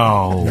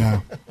 No. Yeah.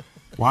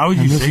 Why would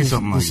you say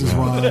something like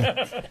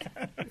that?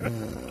 This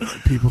is why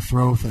people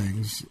throw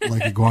things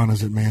like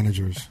iguanas at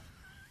managers.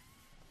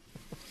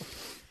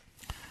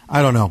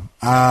 I don't know.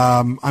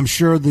 I'm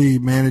sure the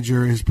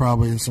manager is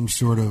probably in some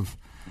sort of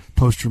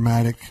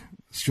post-traumatic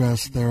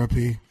stress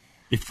therapy.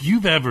 If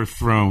you've ever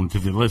thrown, to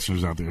the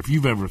listeners out there, if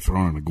you've ever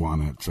thrown an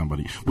iguana at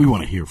somebody, we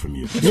want to hear from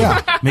you. Yeah.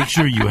 So make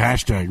sure you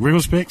hashtag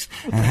Wrigglespicks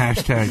and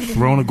hashtag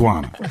thrown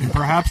iguana. And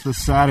perhaps the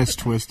saddest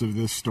twist of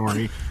this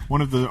story,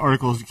 one of the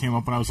articles that came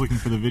up when I was looking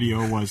for the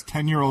video was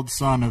 10-year-old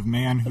son of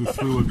man who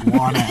threw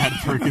iguana at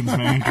Perkins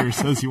manager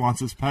says he wants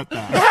his pet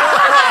back.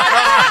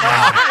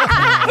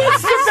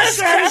 That's the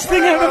saddest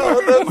thing I've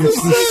ever heard.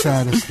 It's the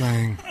saddest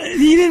thing.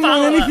 He didn't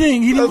want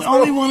anything. He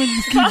only wanted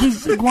to keep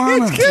his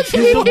iguana.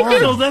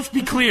 So let's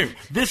be clear.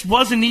 This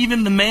wasn't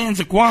even the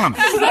man's iguana.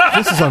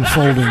 This is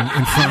unfolding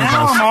in front of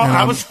us.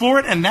 I was for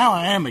it, and now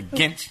I am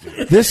against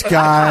it. This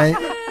guy,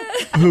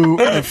 who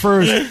at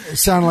first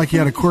sounded like he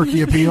had a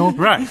quirky appeal,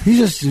 right?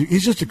 He's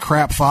just a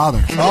crap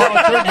father.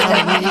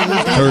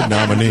 Turd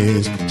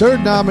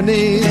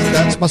nominees.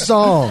 That's my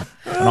song.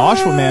 An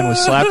Oshawa man was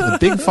slapped with a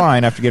big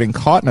fine after getting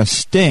caught in a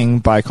sting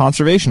by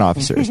conservation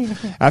officers.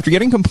 After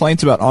getting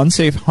complaints about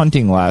unsafe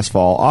hunting last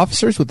fall,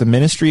 officers with the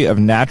Ministry of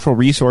Natural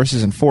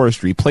Resources and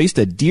Forestry placed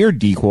a deer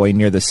decoy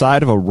near the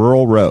side of a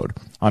rural road.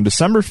 On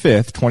December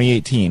 5th,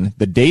 2018,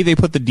 the day they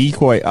put the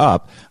decoy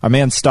up, a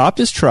man stopped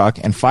his truck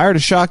and fired a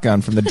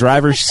shotgun from the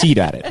driver's seat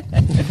at it.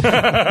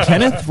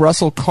 Kenneth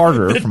Russell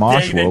Carter from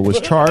Oshawa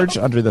was charged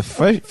under the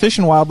Fish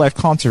and Wildlife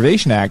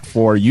Conservation Act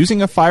for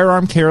using a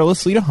firearm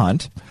carelessly to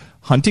hunt,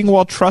 hunting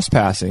while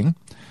trespassing,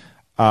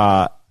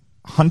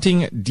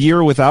 hunting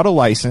deer without a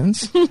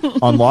license,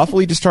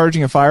 unlawfully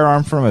discharging a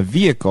firearm from a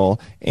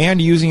vehicle,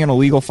 and using an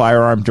illegal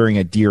firearm during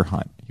a deer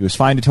hunt. He was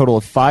fined a total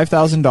of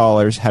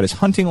 $5,000, had his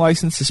hunting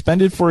license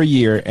suspended for a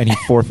year, and he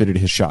forfeited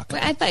his shotgun.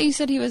 I thought you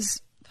said he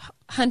was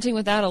hunting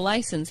without a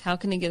license. How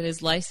can he get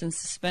his license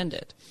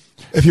suspended?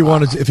 If he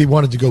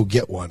wanted to go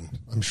get one,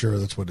 I'm sure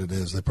that's what it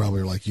is. They probably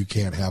are like, you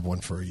can't have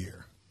one for a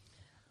year.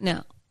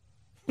 No.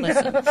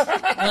 Listen,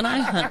 when I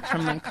hunt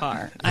from my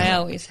car, I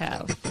always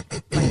have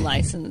my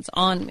license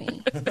on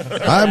me.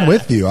 I'm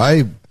with you.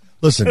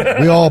 Listen,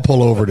 we all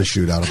pull over to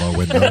shoot out of our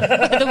window.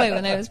 By the way,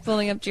 when I was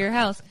pulling up to your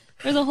house,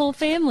 there's a whole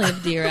family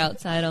of deer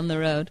outside on the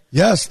road.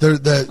 Yes,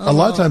 a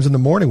lot of times in the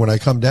morning when I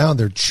come down,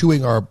 they're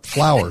chewing our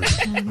flowers.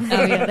 Oh,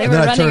 yeah, they were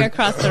running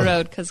across the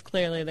road because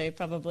clearly they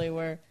probably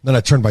were. Then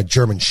I turned my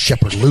German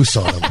Shepherd loose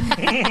on them,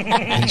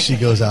 and she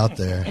goes out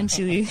there. And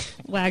she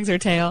wags her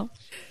tail.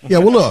 Yeah,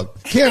 well,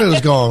 look,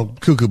 Canada's gone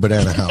cuckoo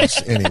banana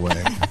house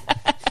anyway.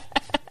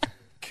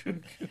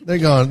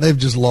 They've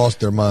just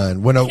lost their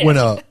mind. When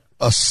a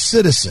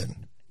citizen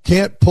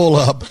can't pull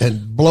up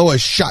and blow a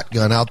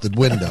shotgun out the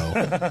window,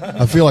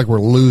 I feel like we're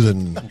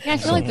losing. Yeah, I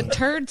feel like the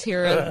turds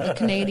here are the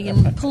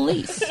Canadian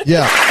police.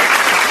 Yeah.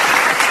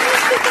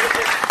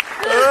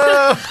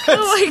 Oh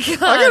my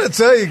God! I got to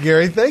tell you,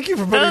 Gary, thank you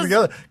for putting it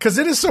together because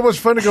it is so much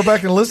fun to go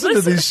back and listen to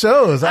these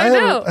shows. I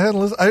know. I hadn't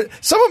listened.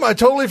 Some of them I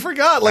totally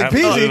forgot. Like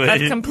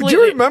Pizzi, do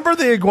you remember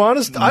the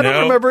iguana stuff? I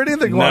don't remember any of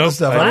the iguana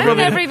stuff. I've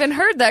never even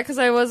heard that because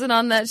I wasn't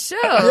on that show.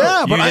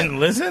 Yeah, but you didn't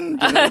listen.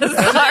 Sorry,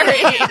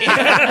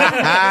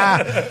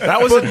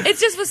 it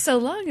just was so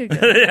long ago.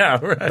 Yeah,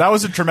 right. That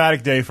was a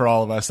traumatic day for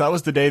all of us. That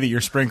was the day that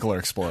your sprinkler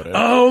exploded.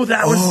 Oh,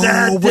 that was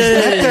that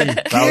day.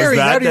 Gary,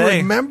 how do you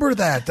remember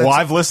that? Well,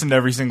 I've listened to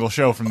every single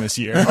show from this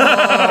year. Oh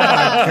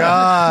my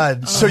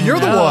God! So you're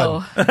the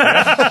one.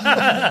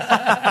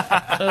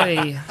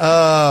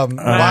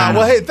 Wow.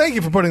 Well, hey, thank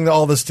you for putting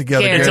all this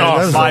together. It's Gary.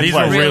 awesome. These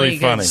are really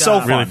funny. So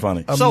fun. Really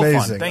funny.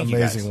 Amazing, Thank you,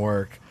 amazing guys.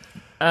 work.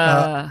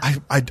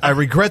 I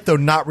regret though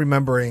not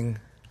remembering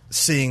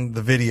seeing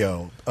the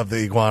video of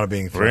the iguana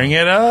being thrown. Bring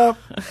it up.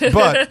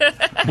 But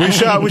we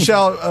shall move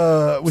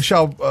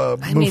forward.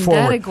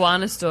 That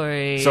iguana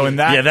story. So in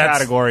that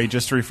category,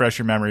 just to refresh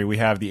your memory, we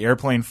have the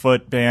airplane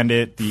foot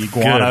bandit, the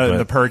iguana,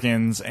 the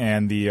Perkins,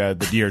 and the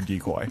deer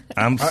decoy.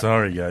 I'm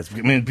sorry, guys.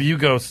 I mean, but you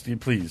go,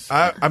 please.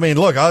 I mean,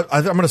 look,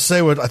 I'm going to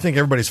say what I think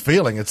everybody's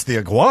feeling. It's the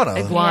iguana.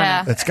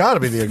 Iguana. It's got to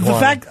be the iguana. The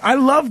fact I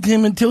loved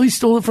him until he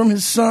stole it from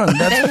his son.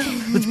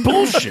 That's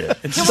bullshit.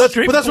 It's but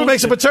that's what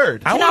makes him a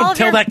turd. I want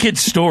to tell that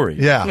kid's story.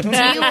 Yeah. Do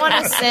you want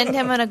to send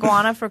him an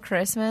iguana for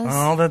Christmas?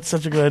 Oh, that's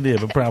such a good idea,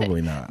 but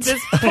probably not.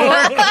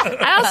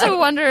 I also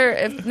wonder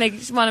if they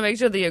just want to make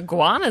sure the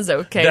iguana's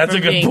okay. That's from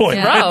a good being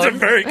point. thrown. That's a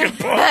very good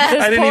point.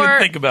 I didn't even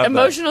think about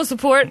emotional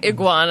support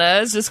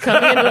iguana is just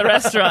coming into the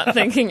restaurant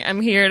thinking, I'm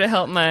here to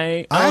help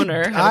my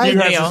owner have a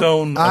good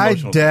meal. I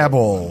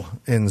dabble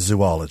in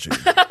zoology.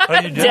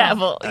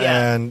 Dabble,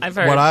 yeah. And I've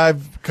heard. what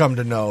I've come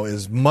to know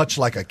is much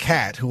like a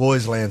cat who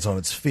always lands on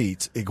its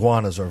feet,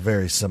 iguanas are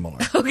very similar.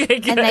 Okay,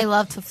 good. And they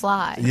love to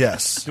fly.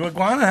 Yes. Do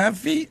iguana have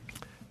feet?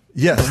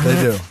 Yes, they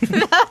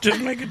do.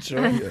 Just making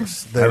sure.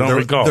 Yes, I don't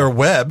recall. They're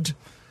webbed,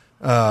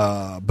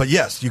 but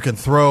yes, you can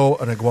throw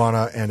an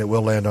iguana and it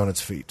will land on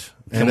its feet.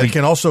 And it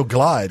can also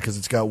glide because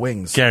it's got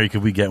wings. Gary,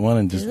 could we get one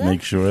and just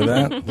make sure of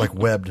that? Like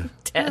webbed.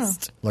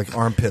 Test. Like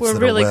armpits We're that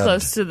really are webbed.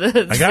 close to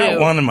the I got zoo.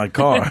 one in my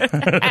car.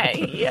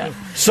 Yeah.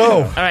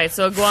 So, all right,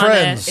 so iguana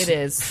friends, it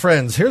is.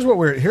 Friends, here's what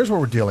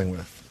we're dealing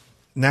with.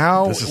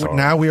 Now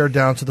we are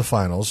down to the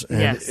finals, and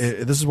Yes.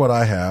 this is what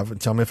I have.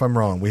 And tell me if I'm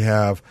wrong. We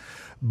have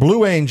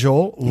Blue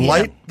Angel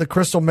light the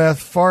crystal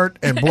meth, fart,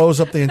 and blows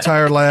up the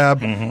entire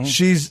lab.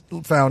 She's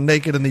found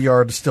naked in the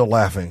yard, still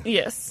laughing.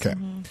 Yes. Okay.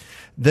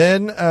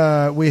 Then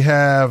we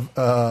have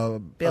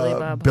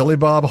Billy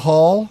Bob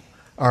Hall,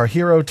 our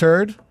hero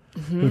turd,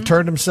 who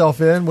turned himself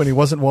in when he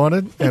wasn't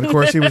wanted, and of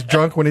course he was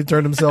drunk when he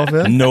turned himself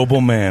in.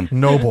 Noble man.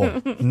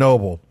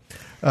 Noble.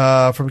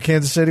 From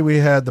Kansas City, we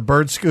had the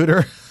bird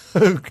scooter.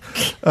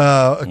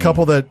 A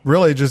couple that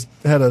really just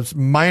had a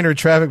minor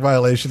traffic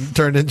violation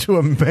turned into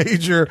a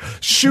major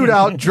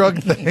shootout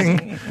drug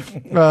thing.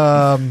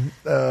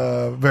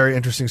 Very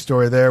interesting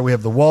story there. We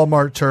have the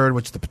Walmart turd,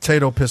 which is the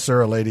potato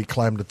pisser. A lady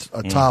climbed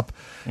atop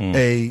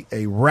a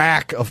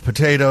rack of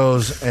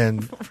potatoes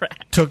and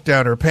took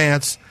down her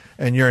pants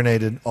and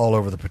urinated all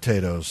over the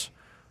potatoes.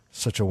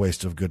 Such a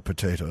waste of good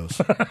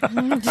potatoes.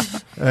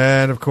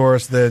 And, of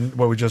course, then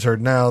what we just heard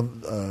now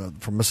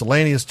from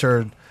Miscellaneous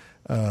Turd,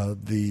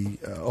 the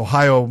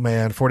Ohio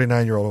man,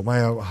 49-year-old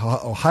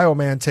Ohio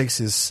man, takes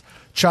his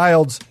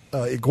child's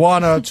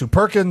iguana to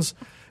Perkins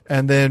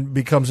and then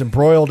becomes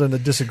embroiled in a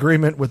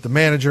disagreement with the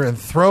manager and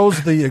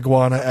throws the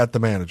iguana at the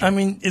manager. I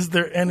mean, is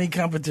there any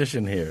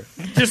competition here?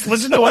 Just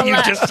listen to what you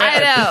just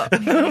said. I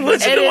know.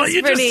 Listen to what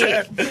you just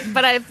said.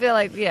 But I feel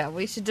like,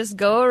 we should just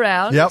go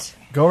around. Yep.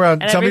 Go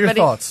around. And Tell me your everybody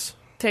thoughts.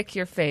 Pick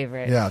your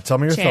favorite. Yeah, tell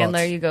me your Chandler,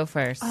 thoughts. you go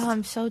first. Oh,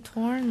 I'm so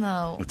torn,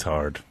 though. It's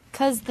hard.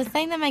 Because the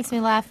thing that makes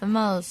me laugh the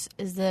most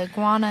is the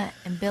iguana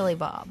and Billy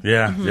Bob.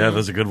 Yeah,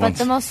 those are good ones.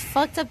 But the most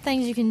fucked up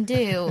things you can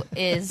do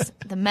is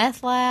the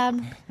meth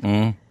lab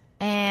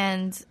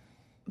and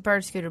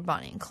bird scooter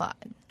Bonnie and Clyde.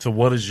 So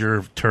what is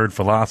your turd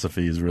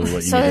philosophy is really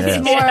what you So need to it's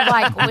ask. more of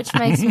like, which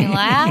makes me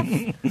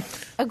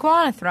laugh?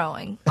 Iguana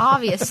throwing,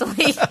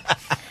 obviously.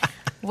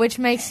 Which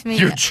makes me...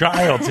 His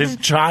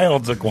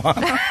child's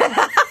iguana.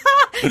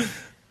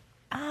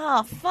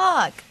 Oh,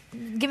 fuck.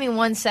 Give me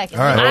 1 second.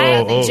 All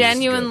right. I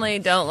genuinely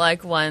don't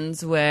like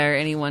ones where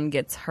anyone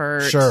gets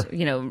hurt, Sure.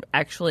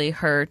 Actually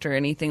hurt or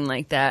anything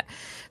like that.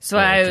 So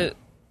I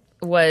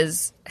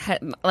was,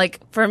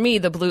 for me,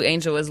 the Blue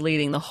Angel was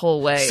leading the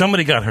whole way.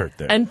 Somebody got hurt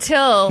there.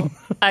 Until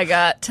I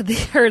got to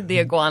heard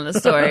the iguana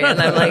story,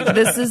 and I'm like,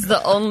 this is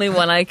the only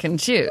one I can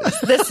choose.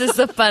 This is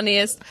the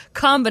funniest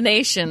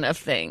combination of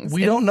things.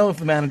 We don't know if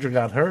the manager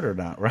got hurt or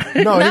not, right?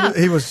 No,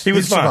 he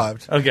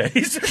survived. fine. Okay,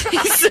 He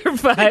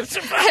survived.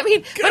 I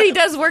mean, but he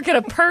does work at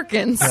a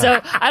Perkins,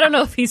 so I don't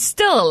know if he's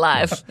still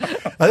alive.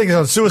 I think he's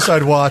on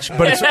suicide watch,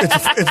 but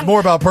it's more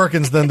about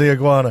Perkins than the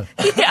iguana.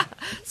 Yeah.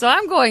 So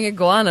I'm going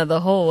iguana the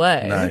whole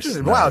way. Nice.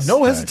 Wow,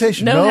 no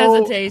hesitation. No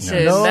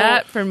hesitation.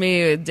 That for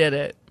me did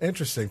it.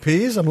 Interesting.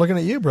 Peas, I'm looking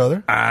at you,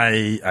 brother.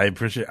 I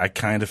appreciate. I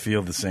kind of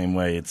feel the same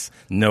way. It's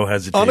no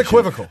hesitation.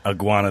 Unequivocal.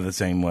 Iguana the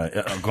same way.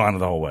 Iguana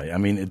the whole way. I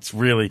mean, it's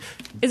really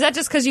Is that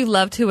just because you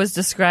loved who was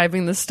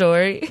describing the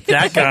story?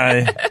 that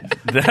guy.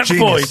 That Genius.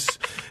 voice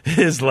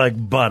is like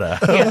butter.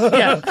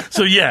 Yeah.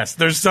 So yes,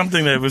 there's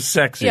something that was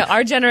sexy. Yeah,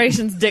 our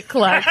generation's Dick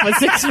Clark was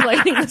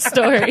explaining the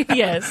story.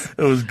 Yes.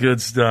 It was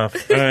good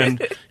stuff.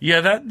 And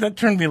yeah, that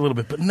turned me a little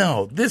bit. But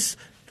no,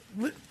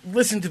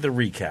 listen to the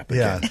recap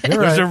again. Yeah,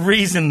 you're There's right. a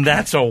reason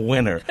that's a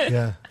winner.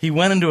 Yeah. He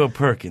went into a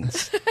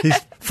Perkins. He's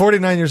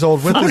 49 years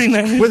old with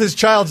 49 with his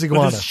child's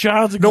iguana. With his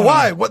child's No, iguana.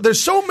 why? What,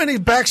 there's so many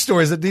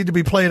backstories that need to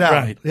be played out.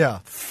 Right. Yeah.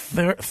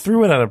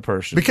 Threw it at a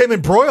person. Became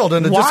embroiled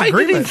in a Why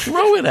did he disagreement.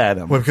 throw it at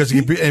him? Well, because he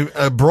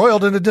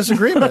embroiled in a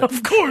disagreement.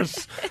 Of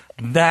course.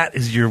 That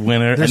is your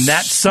winner. There's- and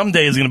that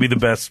someday is going to be the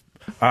best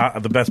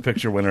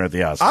picture winner at the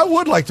Oscars. I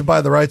would like to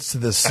buy the rights to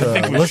this.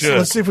 think we Let's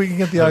should. see if we can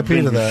get the IP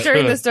to that.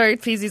 During the story,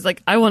 Pizzi's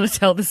like, I want to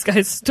tell this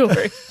guy's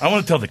story. I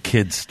want to tell the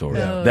kid's story.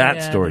 Oh, that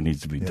yeah. story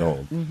needs to be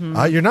told.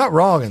 You're not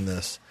wrong in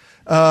this.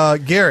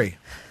 Gary.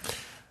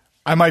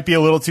 I might be a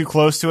little too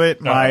close to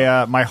it.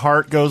 My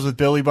heart goes with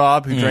Billy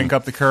Bob, who drank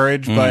up the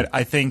courage. But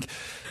I think,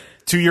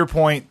 to your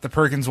point, the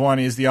Perkins one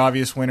is the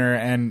obvious winner,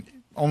 and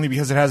only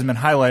because it hasn't been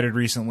highlighted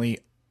recently.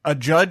 A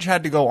judge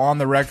had to go on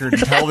the record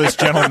and tell this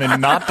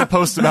gentleman not to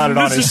post about it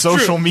on This his is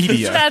social true.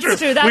 media. That's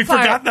true. That We part.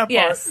 forgot that part.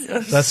 Yes.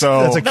 That's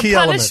a The key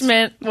element.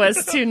 punishment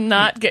was to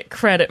not get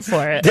credit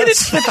for it. Did it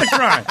fit the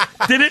crime?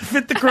 Did it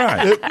fit the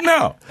crime?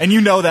 No. And you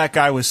know that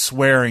guy was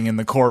swearing in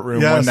the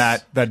courtroom Yes.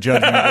 when that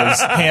judgment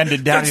was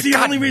handed down. That's the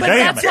only reason. But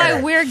Damn that's it.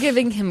 why we're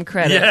giving him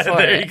credit Yeah, for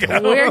there it. you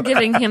go. We're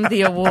giving him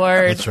the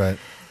award. That's right.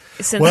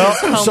 Since Well, his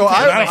so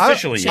hometown. Not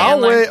officially yet.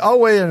 Chandler. I'll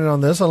weigh in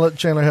on this. I'll let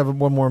Chandler have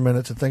one more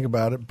minute to think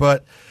about it.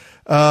 But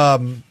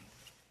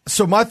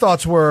so my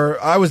thoughts were,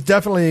 I was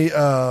definitely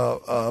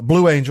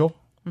Blue Angel,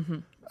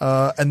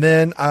 and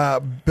then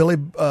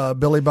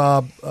Billy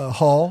Bob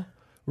Hall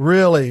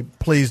really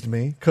pleased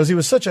me because he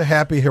was such a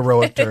happy,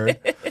 heroic turd,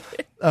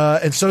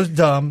 and so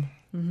dumb,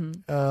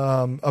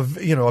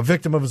 a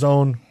victim of his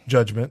own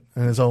judgment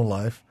and his own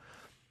life.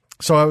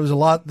 So I was a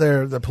lot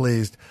there that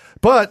pleased.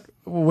 But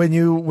when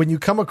you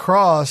come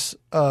across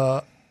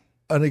an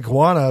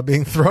iguana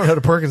being thrown at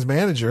a Perkins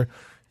manager,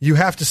 you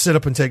have to sit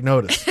up and take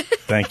notice.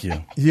 Thank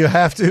you. You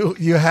have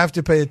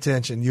to pay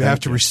attention. You have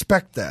to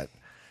respect that.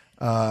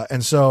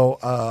 And so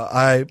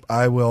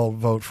I will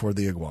vote for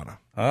the iguana.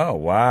 Oh,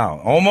 wow.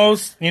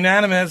 Almost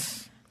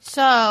unanimous.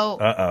 So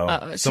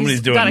Uh-oh. Somebody's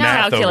She's doing got a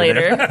math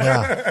calculator. over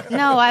there.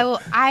 no,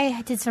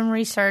 I did some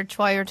research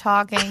while you're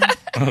talking,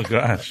 Oh,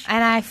 gosh.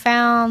 and I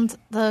found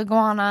the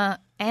iguana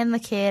and the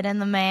kid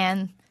and the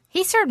man.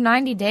 He served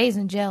 90 days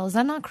in jail. Is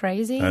that not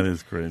crazy? That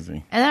is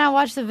crazy. And then I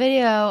watched the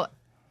video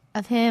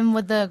of him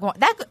with the iguana.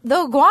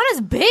 The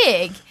iguana's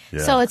big,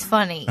 so it's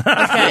funny. If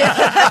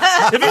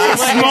it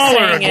was a you're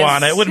smaller saying is-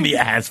 iguana, it wouldn't be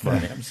as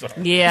funny. I'm sorry.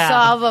 Yeah. So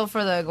I'll vote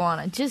for the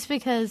iguana just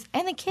because.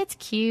 And the kid's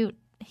cute.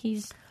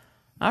 He's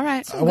All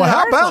right. some Well, good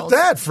how about articles.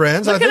 that,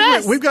 friends? Look I at think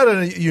us. we've got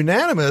a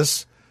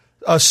unanimous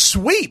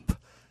sweep,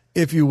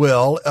 if you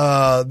will.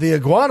 The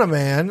iguana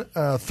man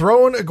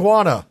throwing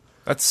iguana.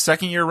 That's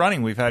second year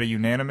running. We've had a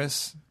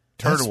unanimous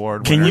Turd That's-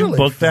 Award Can winner. you Really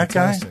book that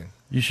guy? fantastic.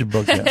 You should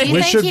book that. Do you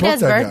We think should he book does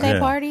that guy. birthday Yeah.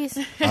 parties?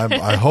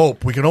 I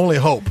hope. We can only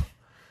hope.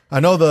 I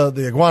know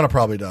the iguana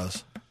probably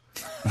does.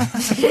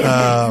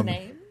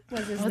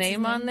 Was his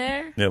name on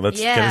there? Yeah,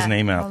 let's Yeah. get his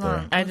name out Hold there.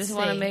 on. I Let's just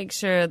want to see. make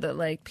sure that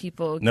like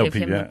people No, give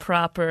him yeah. the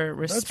proper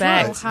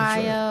respect.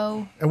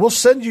 Ohio. And we'll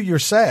send you your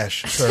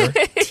sash, sir.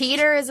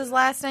 Teeter is his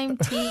last name.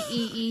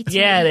 T-E-E-T-E-R.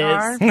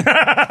 Yeah,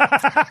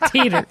 it is.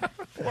 Teeter.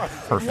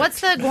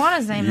 What's the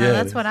iguana's name, though? Yeah.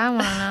 That's what I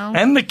want to know.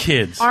 And the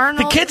kids.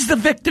 Arnold. The kid's the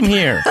victim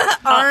here.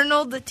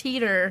 Arnold the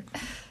Teeter.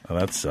 Oh,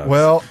 that sucks.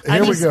 Well, I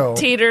here we just go.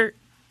 Teeter.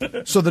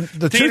 So the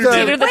Teeter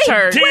 2000 did Teeter the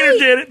turd. Teeter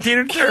did it.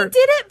 Teeter He turd.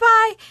 did it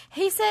by,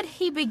 he said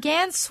he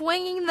began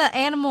swinging the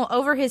animal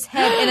over his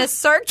head in a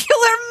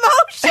circular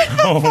motion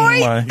before he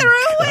my threw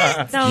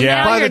it. No,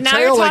 Yeah. By now the you're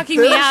tail like talking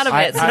me this? out of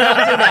it. So don't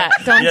do that.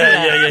 Don't do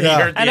that. Yeah. He Yeah.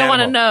 hurt the I don't want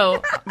to animal.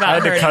 know about I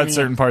had to hurting cut you.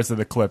 certain parts of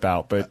the clip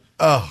out, but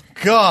Oh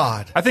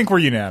God, I think we're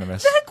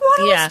unanimous. The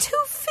iguana Yeah. was 2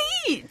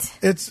 feet.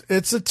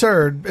 it's a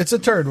turd. It's a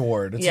turd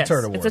award. It's Yes, a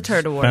turd award. it's a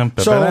turd award.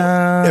 So,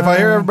 if I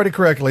hear everybody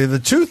correctly, the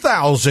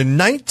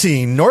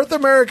 2019 North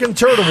American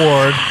Turd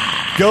Award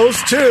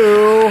goes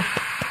to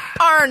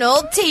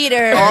Arnold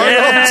Teeter.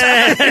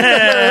 Yeah,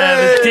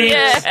 the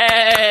teats.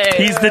 Yay!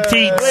 He's the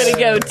teats. Way to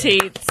go,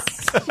 Teats.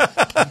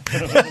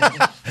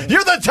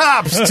 You're the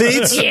tops,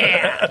 Teats.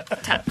 Yeah.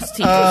 Tops,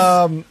 Teats.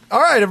 All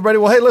right, everybody.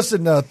 Well, hey,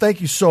 listen,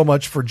 thank you so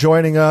much for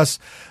joining us.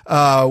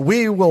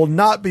 We will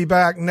not be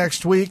back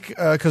next week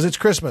because it's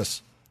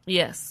Christmas,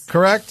 yes.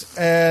 correct?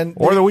 And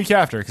Or the week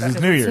after, because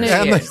it's New Year's. New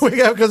and Year's. the week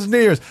after because it's New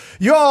Year's.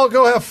 You all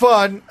go have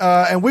fun,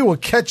 and we will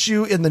catch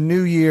you in the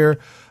new year.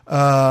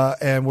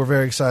 and we're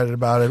very excited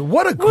about it.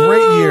 What a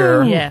great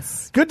year.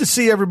 Yes. Good to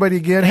see everybody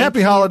again.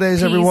 Happy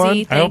holidays,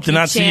 everyone. I hope to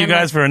not see you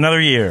guys for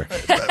another year.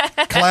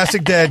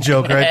 Classic dad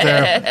joke right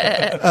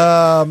there.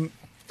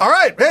 All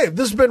right. Hey,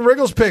 this has been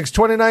Riggle's Picks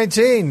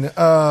 2019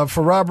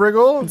 for Rob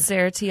Riggle.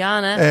 Sarah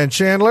Tiana. And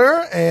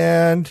Chandler.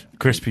 And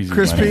Chris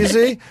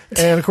Pizzi.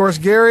 And, of course,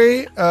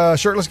 Gary,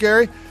 Shirtless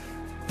Gary.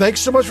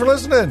 Thanks so much for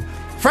listening.